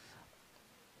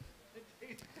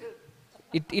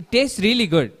 It tastes really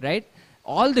good, right?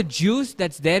 All the juice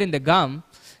that's there in the gum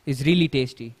is really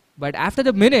tasty. But after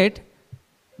the minute,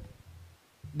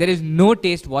 there is no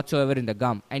taste whatsoever in the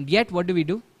gum. And yet, what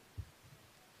do?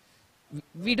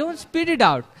 We don't spit it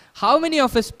out. How many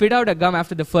of us spit out a gum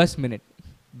after the first minute?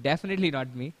 Definitely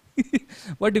not me.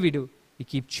 What do? We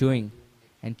keep chewing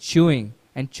and chewing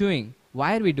and chewing.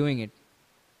 Why are we doing it?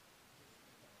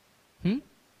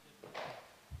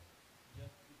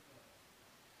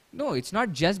 No, it's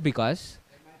not just because.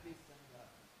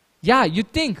 Yeah, you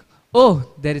think, oh,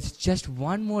 there is just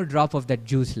one more drop of that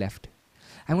juice left.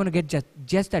 I'm going to get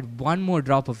just that one more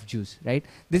drop of juice, right?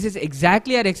 This is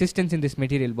exactly our existence in this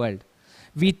material world.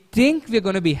 We think we're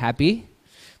going to be happy.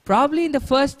 Probably in the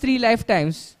first 3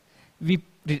 lifetimes, we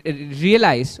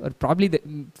realize, or probably the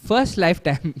first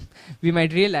lifetime, we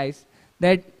might realize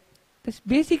that there's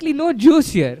basically no juice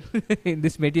here in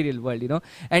this material world, you know.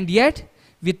 And yet,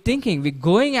 we're thinking, we're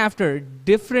going after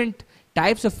different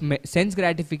types of sense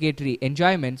gratificatory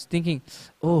enjoyments, thinking,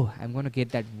 oh, I'm going to get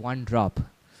that one drop.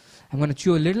 I'm going to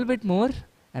chew a little bit more,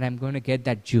 and I'm going to get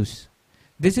that juice.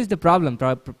 This is the problem,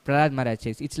 Prahlad Maharaj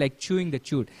says. It's like chewing the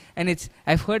chewed. And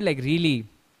I've heard like really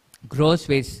gross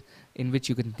ways in which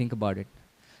you can think about it.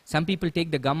 Some people take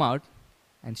the gum out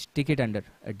and stick it under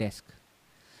a desk.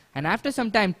 And after some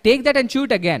time, take that and chew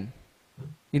it again.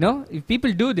 You know, if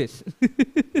people do this,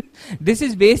 this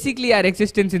is basically our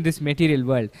existence in this material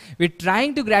world. We're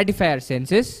trying to gratify our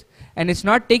senses, and it's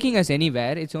not taking us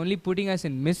anywhere. It's only putting us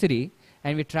in misery,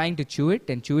 and we're trying to chew it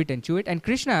and chew it and chew it. And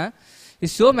Krishna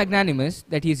is so magnanimous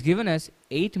that he's given us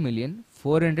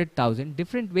 8,400,000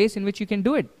 different ways in which you can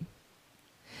do it.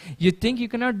 You think you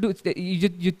cannot do,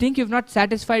 you think you've not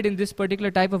satisfied in this particular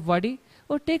type of body?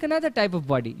 Oh, take another type of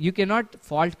body. You cannot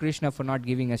fault Krishna for not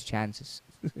giving us chances.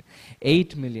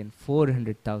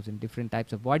 8,400,000 different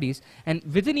types of bodies, and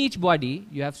within each body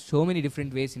you have so many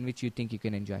different ways in which you think you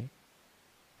can enjoy.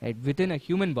 Right? Within a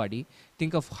human body,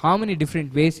 think of how many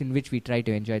different ways in which we try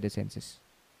to enjoy the senses.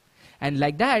 And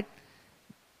like that,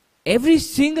 every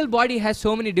single body has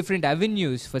so many different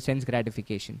avenues for sense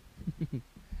gratification.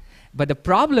 But the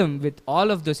problem with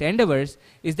all of those endeavors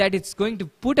is that it's going to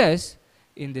put us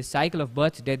in the cycle of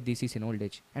birth, death, disease, and old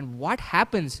age. And what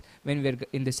happens when we're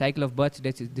in the cycle of birth,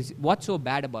 death, disease? What's so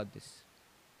bad about this?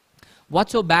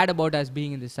 What's so bad about us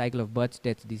being in the cycle of birth,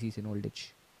 death, disease, and old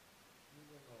age?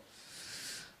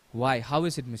 Why? How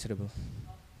is it miserable?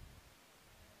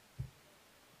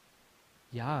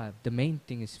 Yeah, the main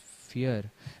thing is fear.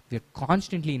 We're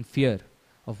constantly in fear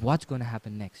of what's going to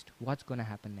happen next. What's going to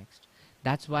happen next?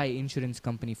 That's why insurance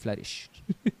companies flourish.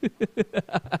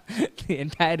 The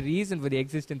entire reason for the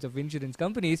existence of insurance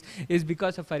companies is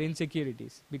because of our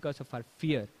insecurities, because of our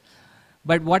fear.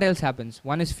 But what else happens?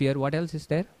 One is fear. What else is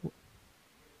there?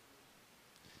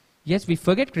 Yes, we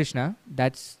forget Krishna.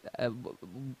 That's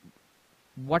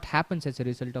what happens as a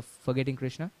result of forgetting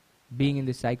Krishna, being in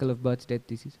this cycle of birth, death,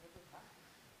 disease.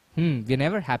 We're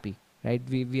never happy, right?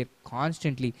 We are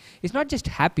constantly. It's not just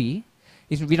happy.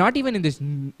 We're not even in this.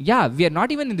 We are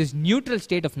not even in this neutral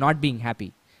state of not being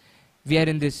happy. We are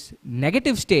in this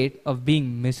negative state of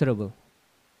being miserable,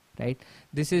 right?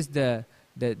 This is the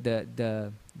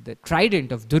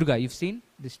trident of Durga. You've seen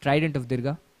this trident of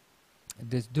Durga.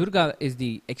 This Durga is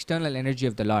the external energy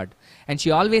of the Lord, and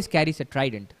she always carries a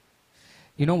trident.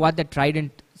 You know what the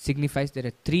trident signifies? There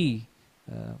are three,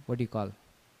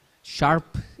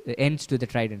 sharp ends to the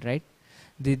trident, right?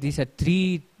 These are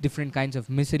three different kinds of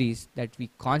miseries that we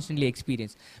constantly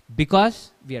experience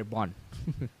because we are born.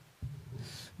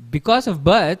 Because of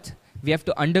birth, we have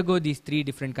to undergo these three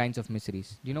different kinds of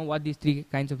miseries. Do you know what these three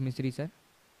kinds of miseries are?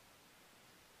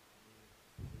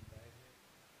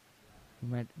 You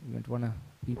might want to,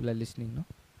 people are listening, no?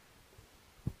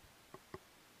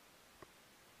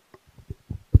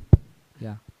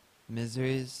 Yeah.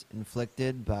 Miseries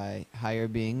inflicted by higher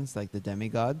beings like the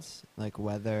demigods, like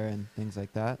weather and things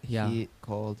like that. Yeah. Heat,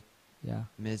 cold. Yeah.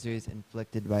 Miseries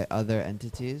inflicted by other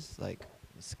entities like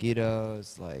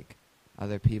mosquitoes, like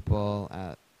other people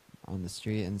on the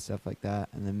street and stuff like that.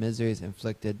 And the miseries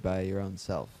inflicted by your own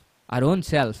self. Our own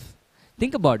self.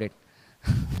 Think about it.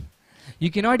 You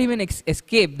cannot even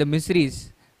escape the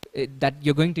miseries that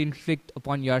you're going to inflict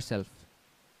upon yourself.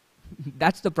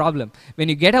 That's the problem. When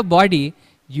you get a body,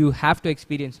 you have to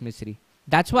experience misery.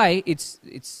 That's why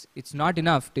it's not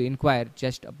enough to inquire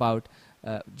just about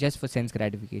just for sense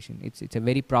gratification. It's a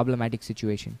very problematic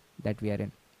situation that we are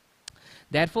in.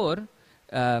 Therefore,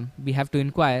 we have to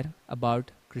inquire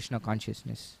about Krishna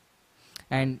consciousness,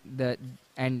 and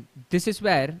this is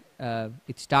where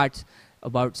it starts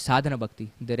about sadhana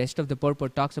bhakti. The rest of the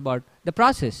purport talks about the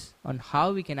process on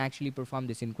how we can actually perform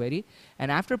this inquiry,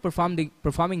 and after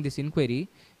performing this inquiry,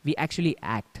 we actually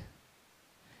act.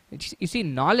 You see,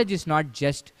 knowledge is not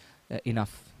just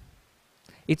enough.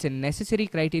 It's a necessary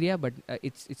criteria, but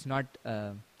it's not,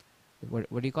 what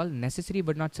do you call, necessary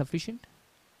but not sufficient?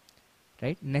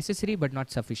 Right? Necessary but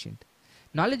not sufficient.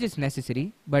 Knowledge is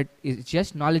necessary, but is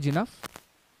just knowledge enough?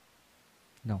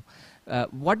 No.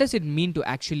 What does it mean to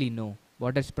actually know?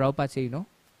 What does Prabhupada say,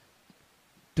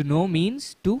 To know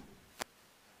means to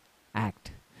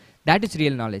act. That is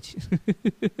real knowledge.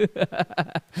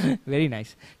 Very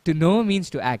nice. To know means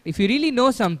to act. If you really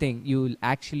know something, you will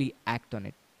actually act on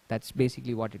it. That's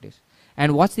basically what it is.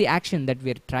 And what's the action that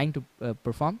we're trying to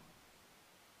perform?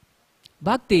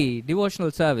 Bhakti, devotional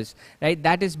service, right?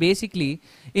 That is basically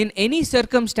in any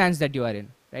circumstance that you are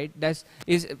in. right?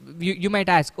 You might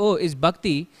ask, oh, is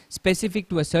bhakti specific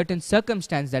to a certain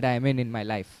circumstance that I am in my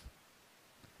life?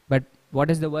 But what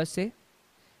does the verse say?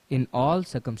 In all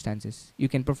circumstances. You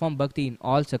can perform bhakti in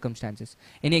all circumstances.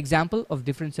 Any example of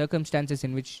different circumstances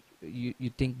in which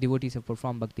you think devotees have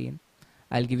performed bhakti in?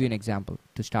 I'll give you an example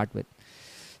to start with.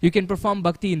 You can perform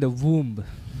bhakti in the womb.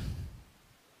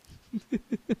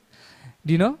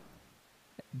 Do you know?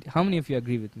 How many of you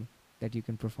agree with me that you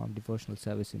can perform devotional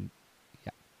service in?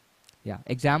 Yeah.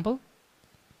 Example?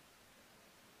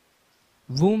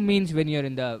 Womb means when you're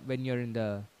in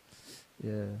the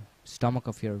stomach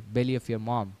of your belly of your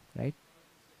mom, right?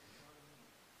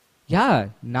 Yeah,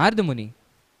 Narada Muni.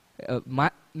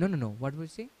 No. What were you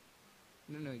saying?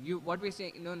 No. What were you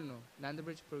saying? No. Nanda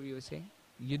Braj Prabhu, you were saying?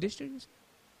 Yudhishthira?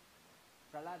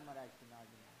 Prahlad Maharaj to Narada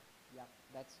Muni. Yeah,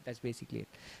 that's basically it.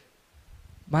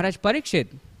 Maharaj Parikshit.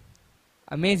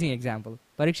 Amazing example.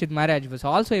 Parikshit Maharaj was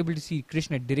also able to see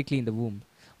Krishna directly in the womb.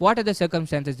 What are the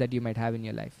circumstances that you might have in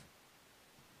your life?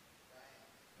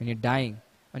 When you're dying,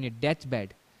 on your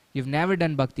deathbed. You've never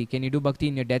done bhakti. Can you do bhakti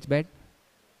in your deathbed?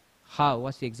 How?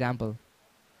 What's the example?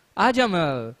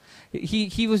 Ajamal.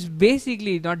 He was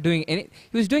basically not doing any.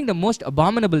 He was doing the most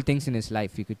abominable things in his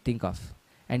life you could think of.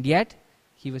 And yet,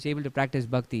 he was able to practice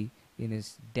bhakti in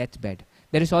his deathbed.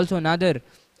 There is also another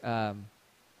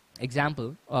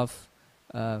example of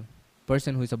a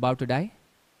person who is about to die.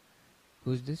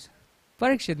 Who's this?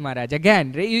 Parikshit Maharaj.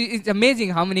 Again, it's amazing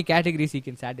how many categories he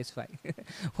can satisfy.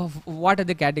 What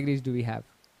other categories do we have?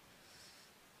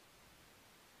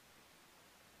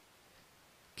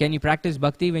 Can you practice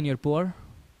bhakti when you're poor?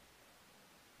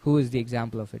 Who is the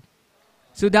example of it?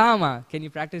 Sudama. Can you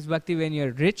practice bhakti when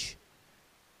you're rich?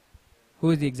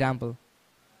 Who is the example?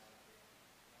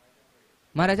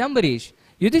 Maharaj Ambarish.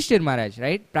 Yudhishthir Maharaj,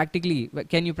 right? Practically,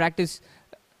 can you practice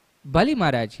Bali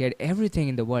Maharaj? He had everything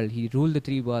in the world. He ruled the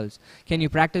 3 worlds. Can you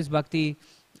practice bhakti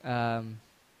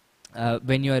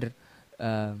when you're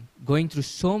going through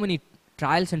so many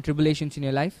trials and tribulations in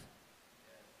your life?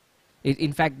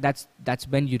 In fact, that's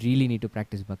when you really need to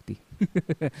practice bhakti.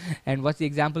 And what's the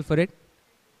example for it?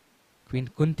 Queen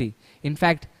Kunti. In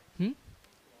fact,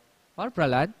 or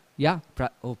Prahlad. Yeah,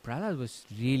 Prahlad was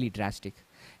really drastic.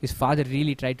 His father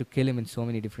really tried to kill him in so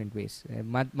many different ways.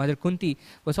 Mother Kunti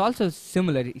was also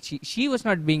similar. She was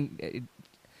not being,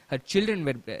 her children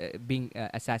were being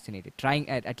assassinated.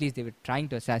 At least they were trying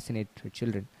to assassinate her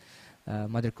children.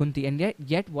 Mother Kunti. And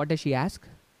yet, what does she ask?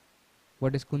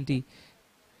 What does Kunti?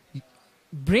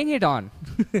 Bring it on.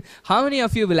 How many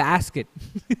of you will ask it?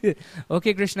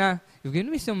 Okay, Krishna, you've given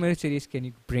me some mercenaries. Can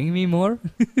you bring me more?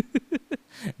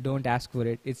 Don't ask for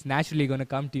it. It's naturally going to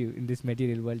come to you in this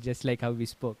material world, just like how we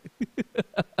spoke.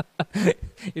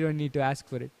 You don't need to ask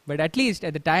for it. But at least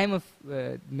at the time of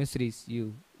mysteries,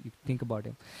 you think about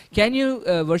him. Can you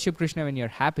worship Krishna when you're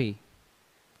happy?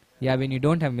 Yeah, when you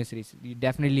don't have mysteries. You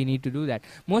definitely need to do that.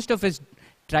 Most of us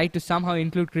try to somehow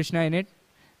include Krishna in it,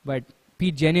 but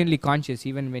be genuinely conscious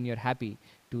even when you're happy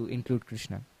to include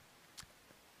Krishna.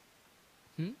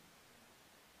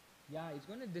 Yeah, it's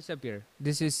going to disappear.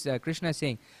 This is Krishna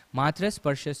saying, Matras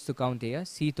parshas sukaunteya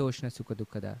sitoshna sukha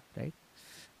dukkada, right?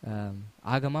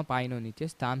 Agama paino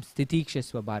nityas tam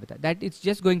stitikshasva bharata. That it's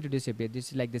just going to disappear.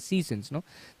 This is like the seasons, no?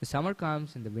 The summer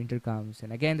comes and the winter comes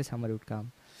and again the summer would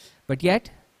come. But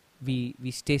yet, we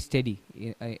stay steady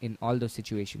in all those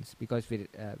situations because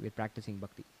we're practicing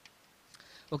bhakti.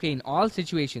 Okay, in all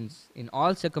situations, in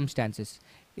all circumstances,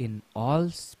 in all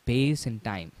space and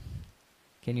time.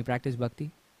 Can you practice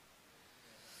bhakti?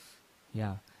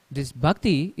 Yeah. This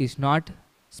bhakti is not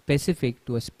specific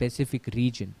to a specific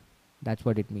region. That's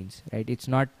what it means, right? It's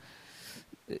not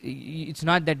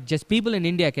that just people in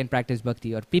India can practice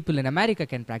bhakti or people in America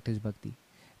can practice bhakti.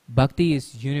 Bhakti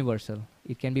is universal.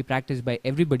 It can be practiced by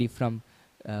everybody from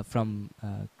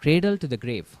cradle to the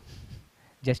grave.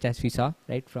 Just as we saw,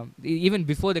 right? From even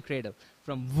before the cradle,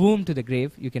 from womb to the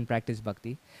grave, you can practice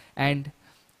bhakti. And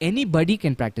anybody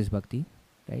can practice bhakti,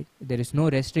 right? There is no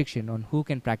restriction on who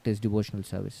can practice devotional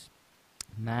service.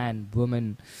 Man,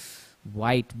 woman,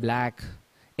 white, black,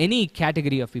 any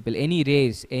category of people, any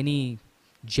race, any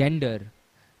gender,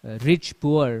 rich,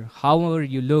 poor, however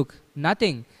you look,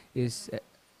 nothing is...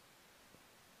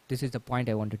 this is the point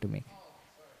I wanted to make.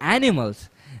 Animals.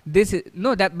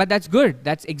 But that's good.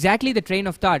 That's exactly the train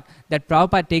of thought that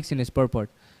Prabhupada takes in his purport.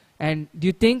 And do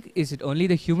you think, is it only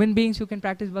the human beings who can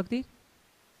practice bhakti?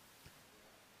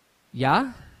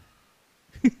 Yeah?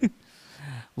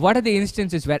 What are the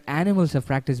instances where animals have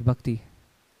practiced bhakti?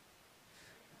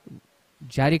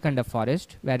 Jarikanda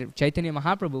forest, where Chaitanya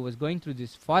Mahaprabhu was going through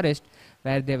this forest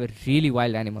where there were really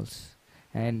wild animals.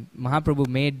 And Mahaprabhu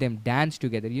made them dance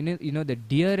together. You know, the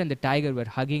deer and the tiger were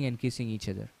hugging and kissing each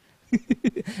other.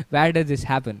 Where does this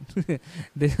happen?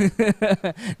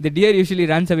 The deer usually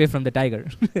runs away from the tiger.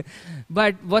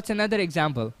 But what's another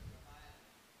example?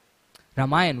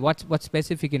 Ramayana. What's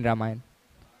specific in Ramayana?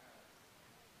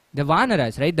 The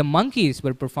Vanaras, right? The monkeys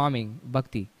were performing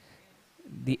bhakti.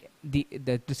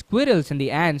 The squirrels and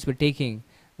the ants were taking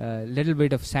a little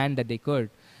bit of sand that they could,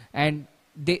 and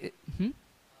they.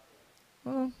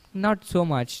 Oh, not so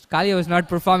much. Kalia was not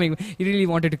performing. He really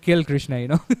wanted to kill Krishna, you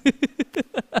know.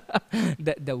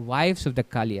 The wives of the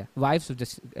Kalia, wives of the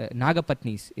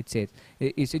Nagapatnis, it says.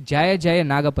 It's Jaya Jaya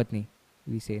Nagapatni,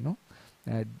 we say, no?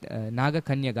 Naga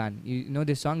Kanyagan. You know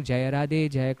this song, Jaya Radhe,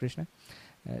 Jaya Krishna?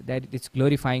 That it's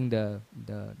glorifying the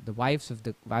wives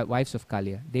of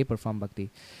Kalia. They perform bhakti.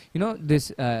 You know this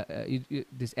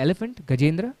this elephant,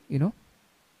 Gajendra, you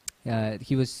know?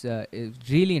 He was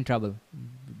really in trouble.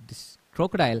 This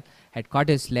crocodile had caught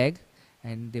his leg,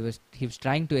 and he was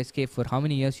trying to escape for how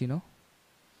many years, you know?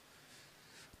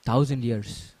 1,000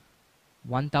 years.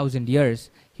 1,000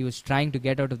 years he was trying to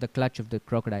get out of the clutch of the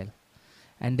crocodile.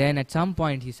 And then at some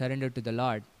point he surrendered to the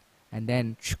Lord, and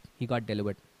then he got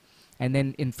delivered. And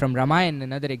then from Ramayana,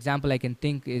 another example I can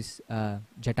think is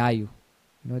Jatayu. You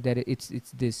know,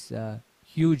 it's this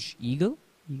huge eagle,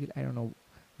 I don't know,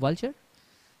 vulture?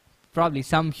 Probably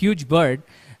some huge bird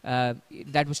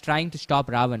that was trying to stop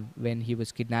Ravan when he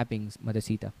was kidnapping Mother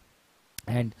Sita.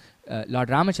 And Lord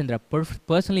Ramachandra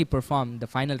personally performed the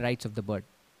final rites of the bird.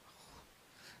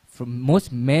 For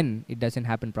most men, it doesn't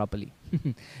happen properly.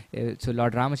 So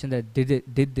Lord Ramachandra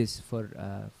did this for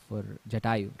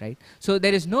Jatayu, right? So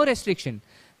there is no restriction.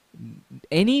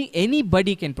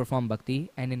 Anybody can perform bhakti,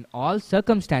 and in all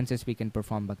circumstances we can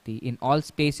perform bhakti, in all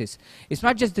spaces. It's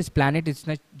not just this planet, it's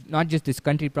not just this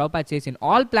country. Prabhupada says in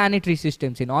all planetary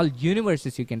systems, in all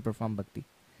universes you can perform bhakti.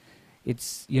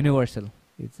 It's universal.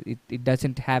 It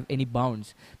doesn't have any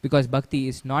bounds, because bhakti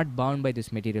is not bound by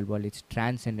this material world, it's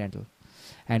transcendental.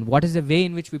 And what is the way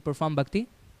in which we perform bhakti?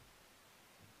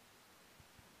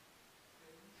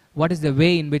 What is the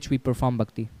way in which we perform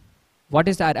bhakti? What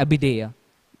is our abhideya?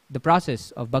 The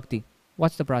process of bhakti.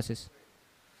 What's the process?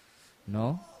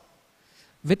 No?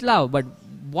 With love. But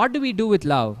what do we do with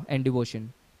love and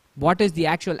devotion? What is the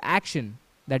actual action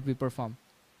that we perform?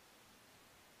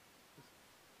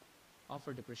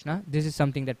 Offer to Krishna. This is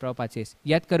something that Prabhupada says.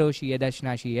 Yat karoshi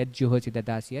yadashnashi yad juhosi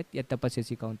dadasyat yat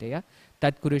tapasyasi kaunteya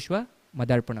tat kurushva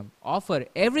madarpanam. Offer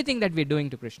everything that we're doing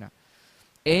to Krishna.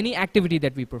 Any activity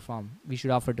that we perform, we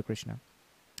should offer to Krishna.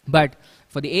 But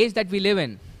for the age that we live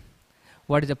in,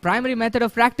 what is the primary method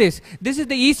of practice? This is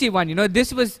the easy one. You know,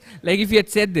 this was like if you had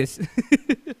said this.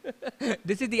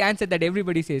 This is the answer that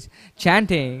everybody says.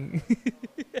 Chanting.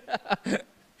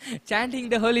 Chanting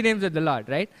the holy names of the Lord,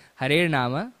 right? Hare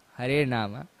Nama, Hare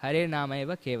Nama, Hare Nama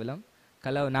eva kevalam,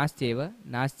 kalau nastyeva,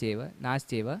 nastyeva,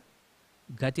 nastyeva,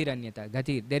 gatiranyata,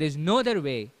 gatir. There is no other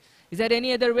way. Is there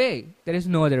any other way? There is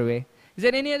no other way. Is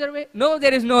there any other way? No,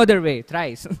 there is no other way.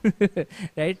 Thrice.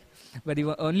 Right? But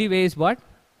the only way is what?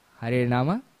 Hare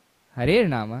Nama, Hare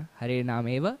Nama, Hare Nama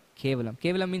eva kevalam.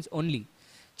 Kevalam means only.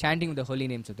 Chanting the holy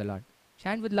names of the Lord.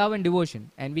 Chant with love and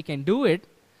devotion. And we can do it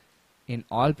in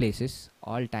all places,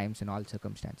 all times, and all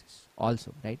circumstances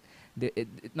also, right?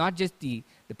 Not just the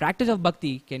practice of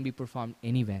bhakti can be performed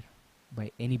anywhere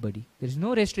by anybody. There is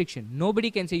no restriction.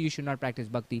 Nobody can say you should not practice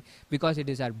bhakti because it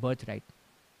is our birthright.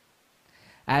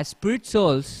 As spirit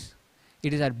souls,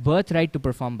 it is our birthright to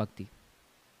perform bhakti.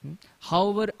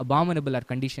 However abominable our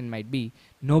condition might be,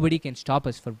 nobody can stop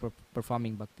us from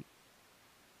performing bhakti.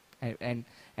 And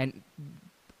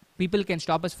people can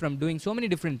stop us from doing so many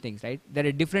different things, right? There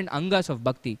are different angas of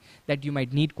bhakti that you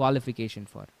might need qualification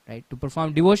for, right? To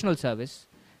perform devotional service,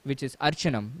 which is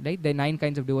archanam, right? The 9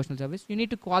 kinds of devotional service, you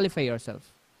need to qualify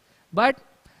yourself. But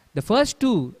the first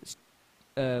 2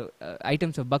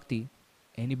 items of bhakti,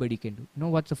 anybody can do. You know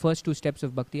what's the first 2 steps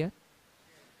of bhakti are?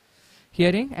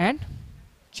 Hearing and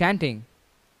chanting.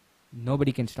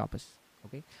 Nobody can stop us.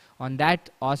 Okay. On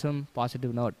that awesome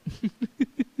positive note,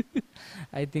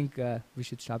 I think we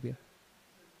should stop here.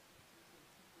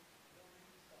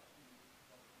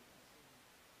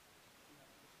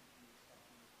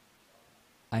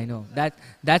 I know.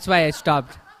 That's why I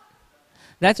stopped.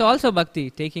 That's also bhakti,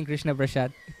 taking Krishna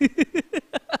Prasad.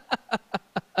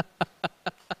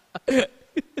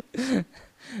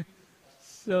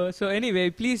 So anyway,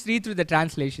 please read through the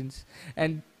translations,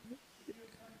 and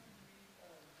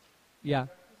yeah,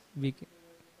 we can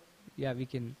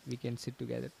sit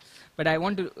together. But I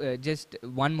want to just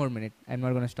 1 more minute. I'm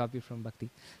not going to stop you from bhakti.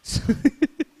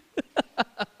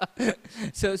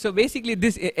 So basically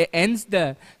this ends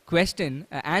the question,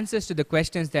 answers to the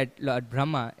questions that Lord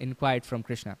Brahma inquired from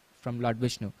Krishna, from Lord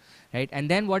Vishnu, right? And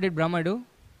then what did Brahma do?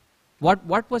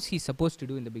 What was he supposed to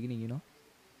do in the beginning, you know?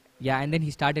 Yeah, and then he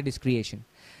started his creation.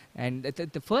 And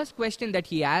the first question that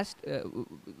he asked,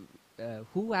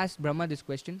 who asked Brahma this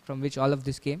question from which all of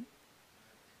this came?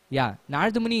 Yeah,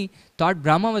 Narada Muni thought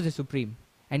Brahma was the supreme.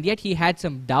 And yet he had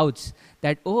some doubts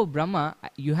that, oh Brahma,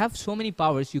 you have so many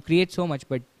powers, you create so much,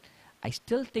 but I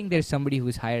still think there's somebody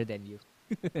who's higher than you.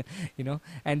 You know,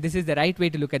 and this is the right way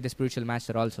to look at the spiritual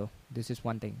master also. This is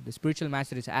one thing. The spiritual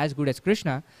master is as good as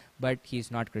Krishna, but he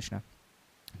is not Krishna.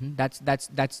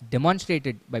 That's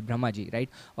demonstrated by Brahmaji, right?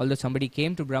 Although somebody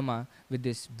came to Brahma with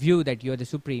this view that you're the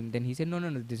supreme, then he said, no,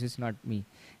 this is not me.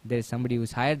 There is somebody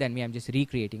who's higher than me, I'm just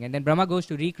recreating. And then Brahma goes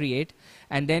to recreate,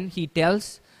 and then he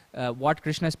tells what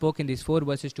Krishna spoke in these 4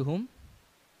 verses to whom?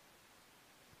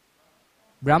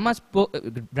 Brahma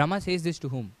says this to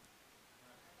whom?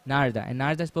 Narada. And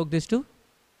Narada spoke this to?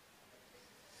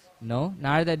 No,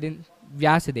 Narada didn't.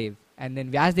 Vyasadeva. And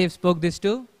then Vyasadeva spoke this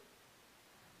to?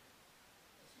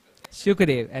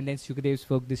 Shukadev. And then Shukadev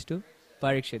spoke this to?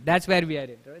 Parikshit. That's where we are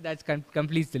in. Right? That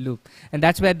completes the loop. And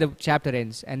that's where the chapter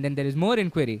ends. And then there is more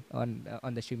inquiry on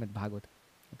the Srimad Bhagavatam.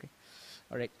 Okay.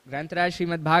 Alright. Grantaraj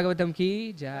Srimad Bhagavatam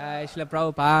ki jai, Srila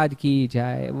Prabhupada ki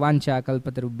jai, Vancha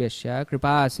kalpatarubhyasya,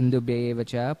 Kripa sindhubhya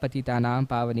evacha, Patitanam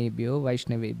pavanebhyo,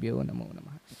 Vaishnavebhyo namo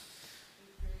namaha.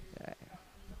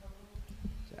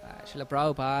 Jai. Srila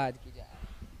Prabhupada ki jai.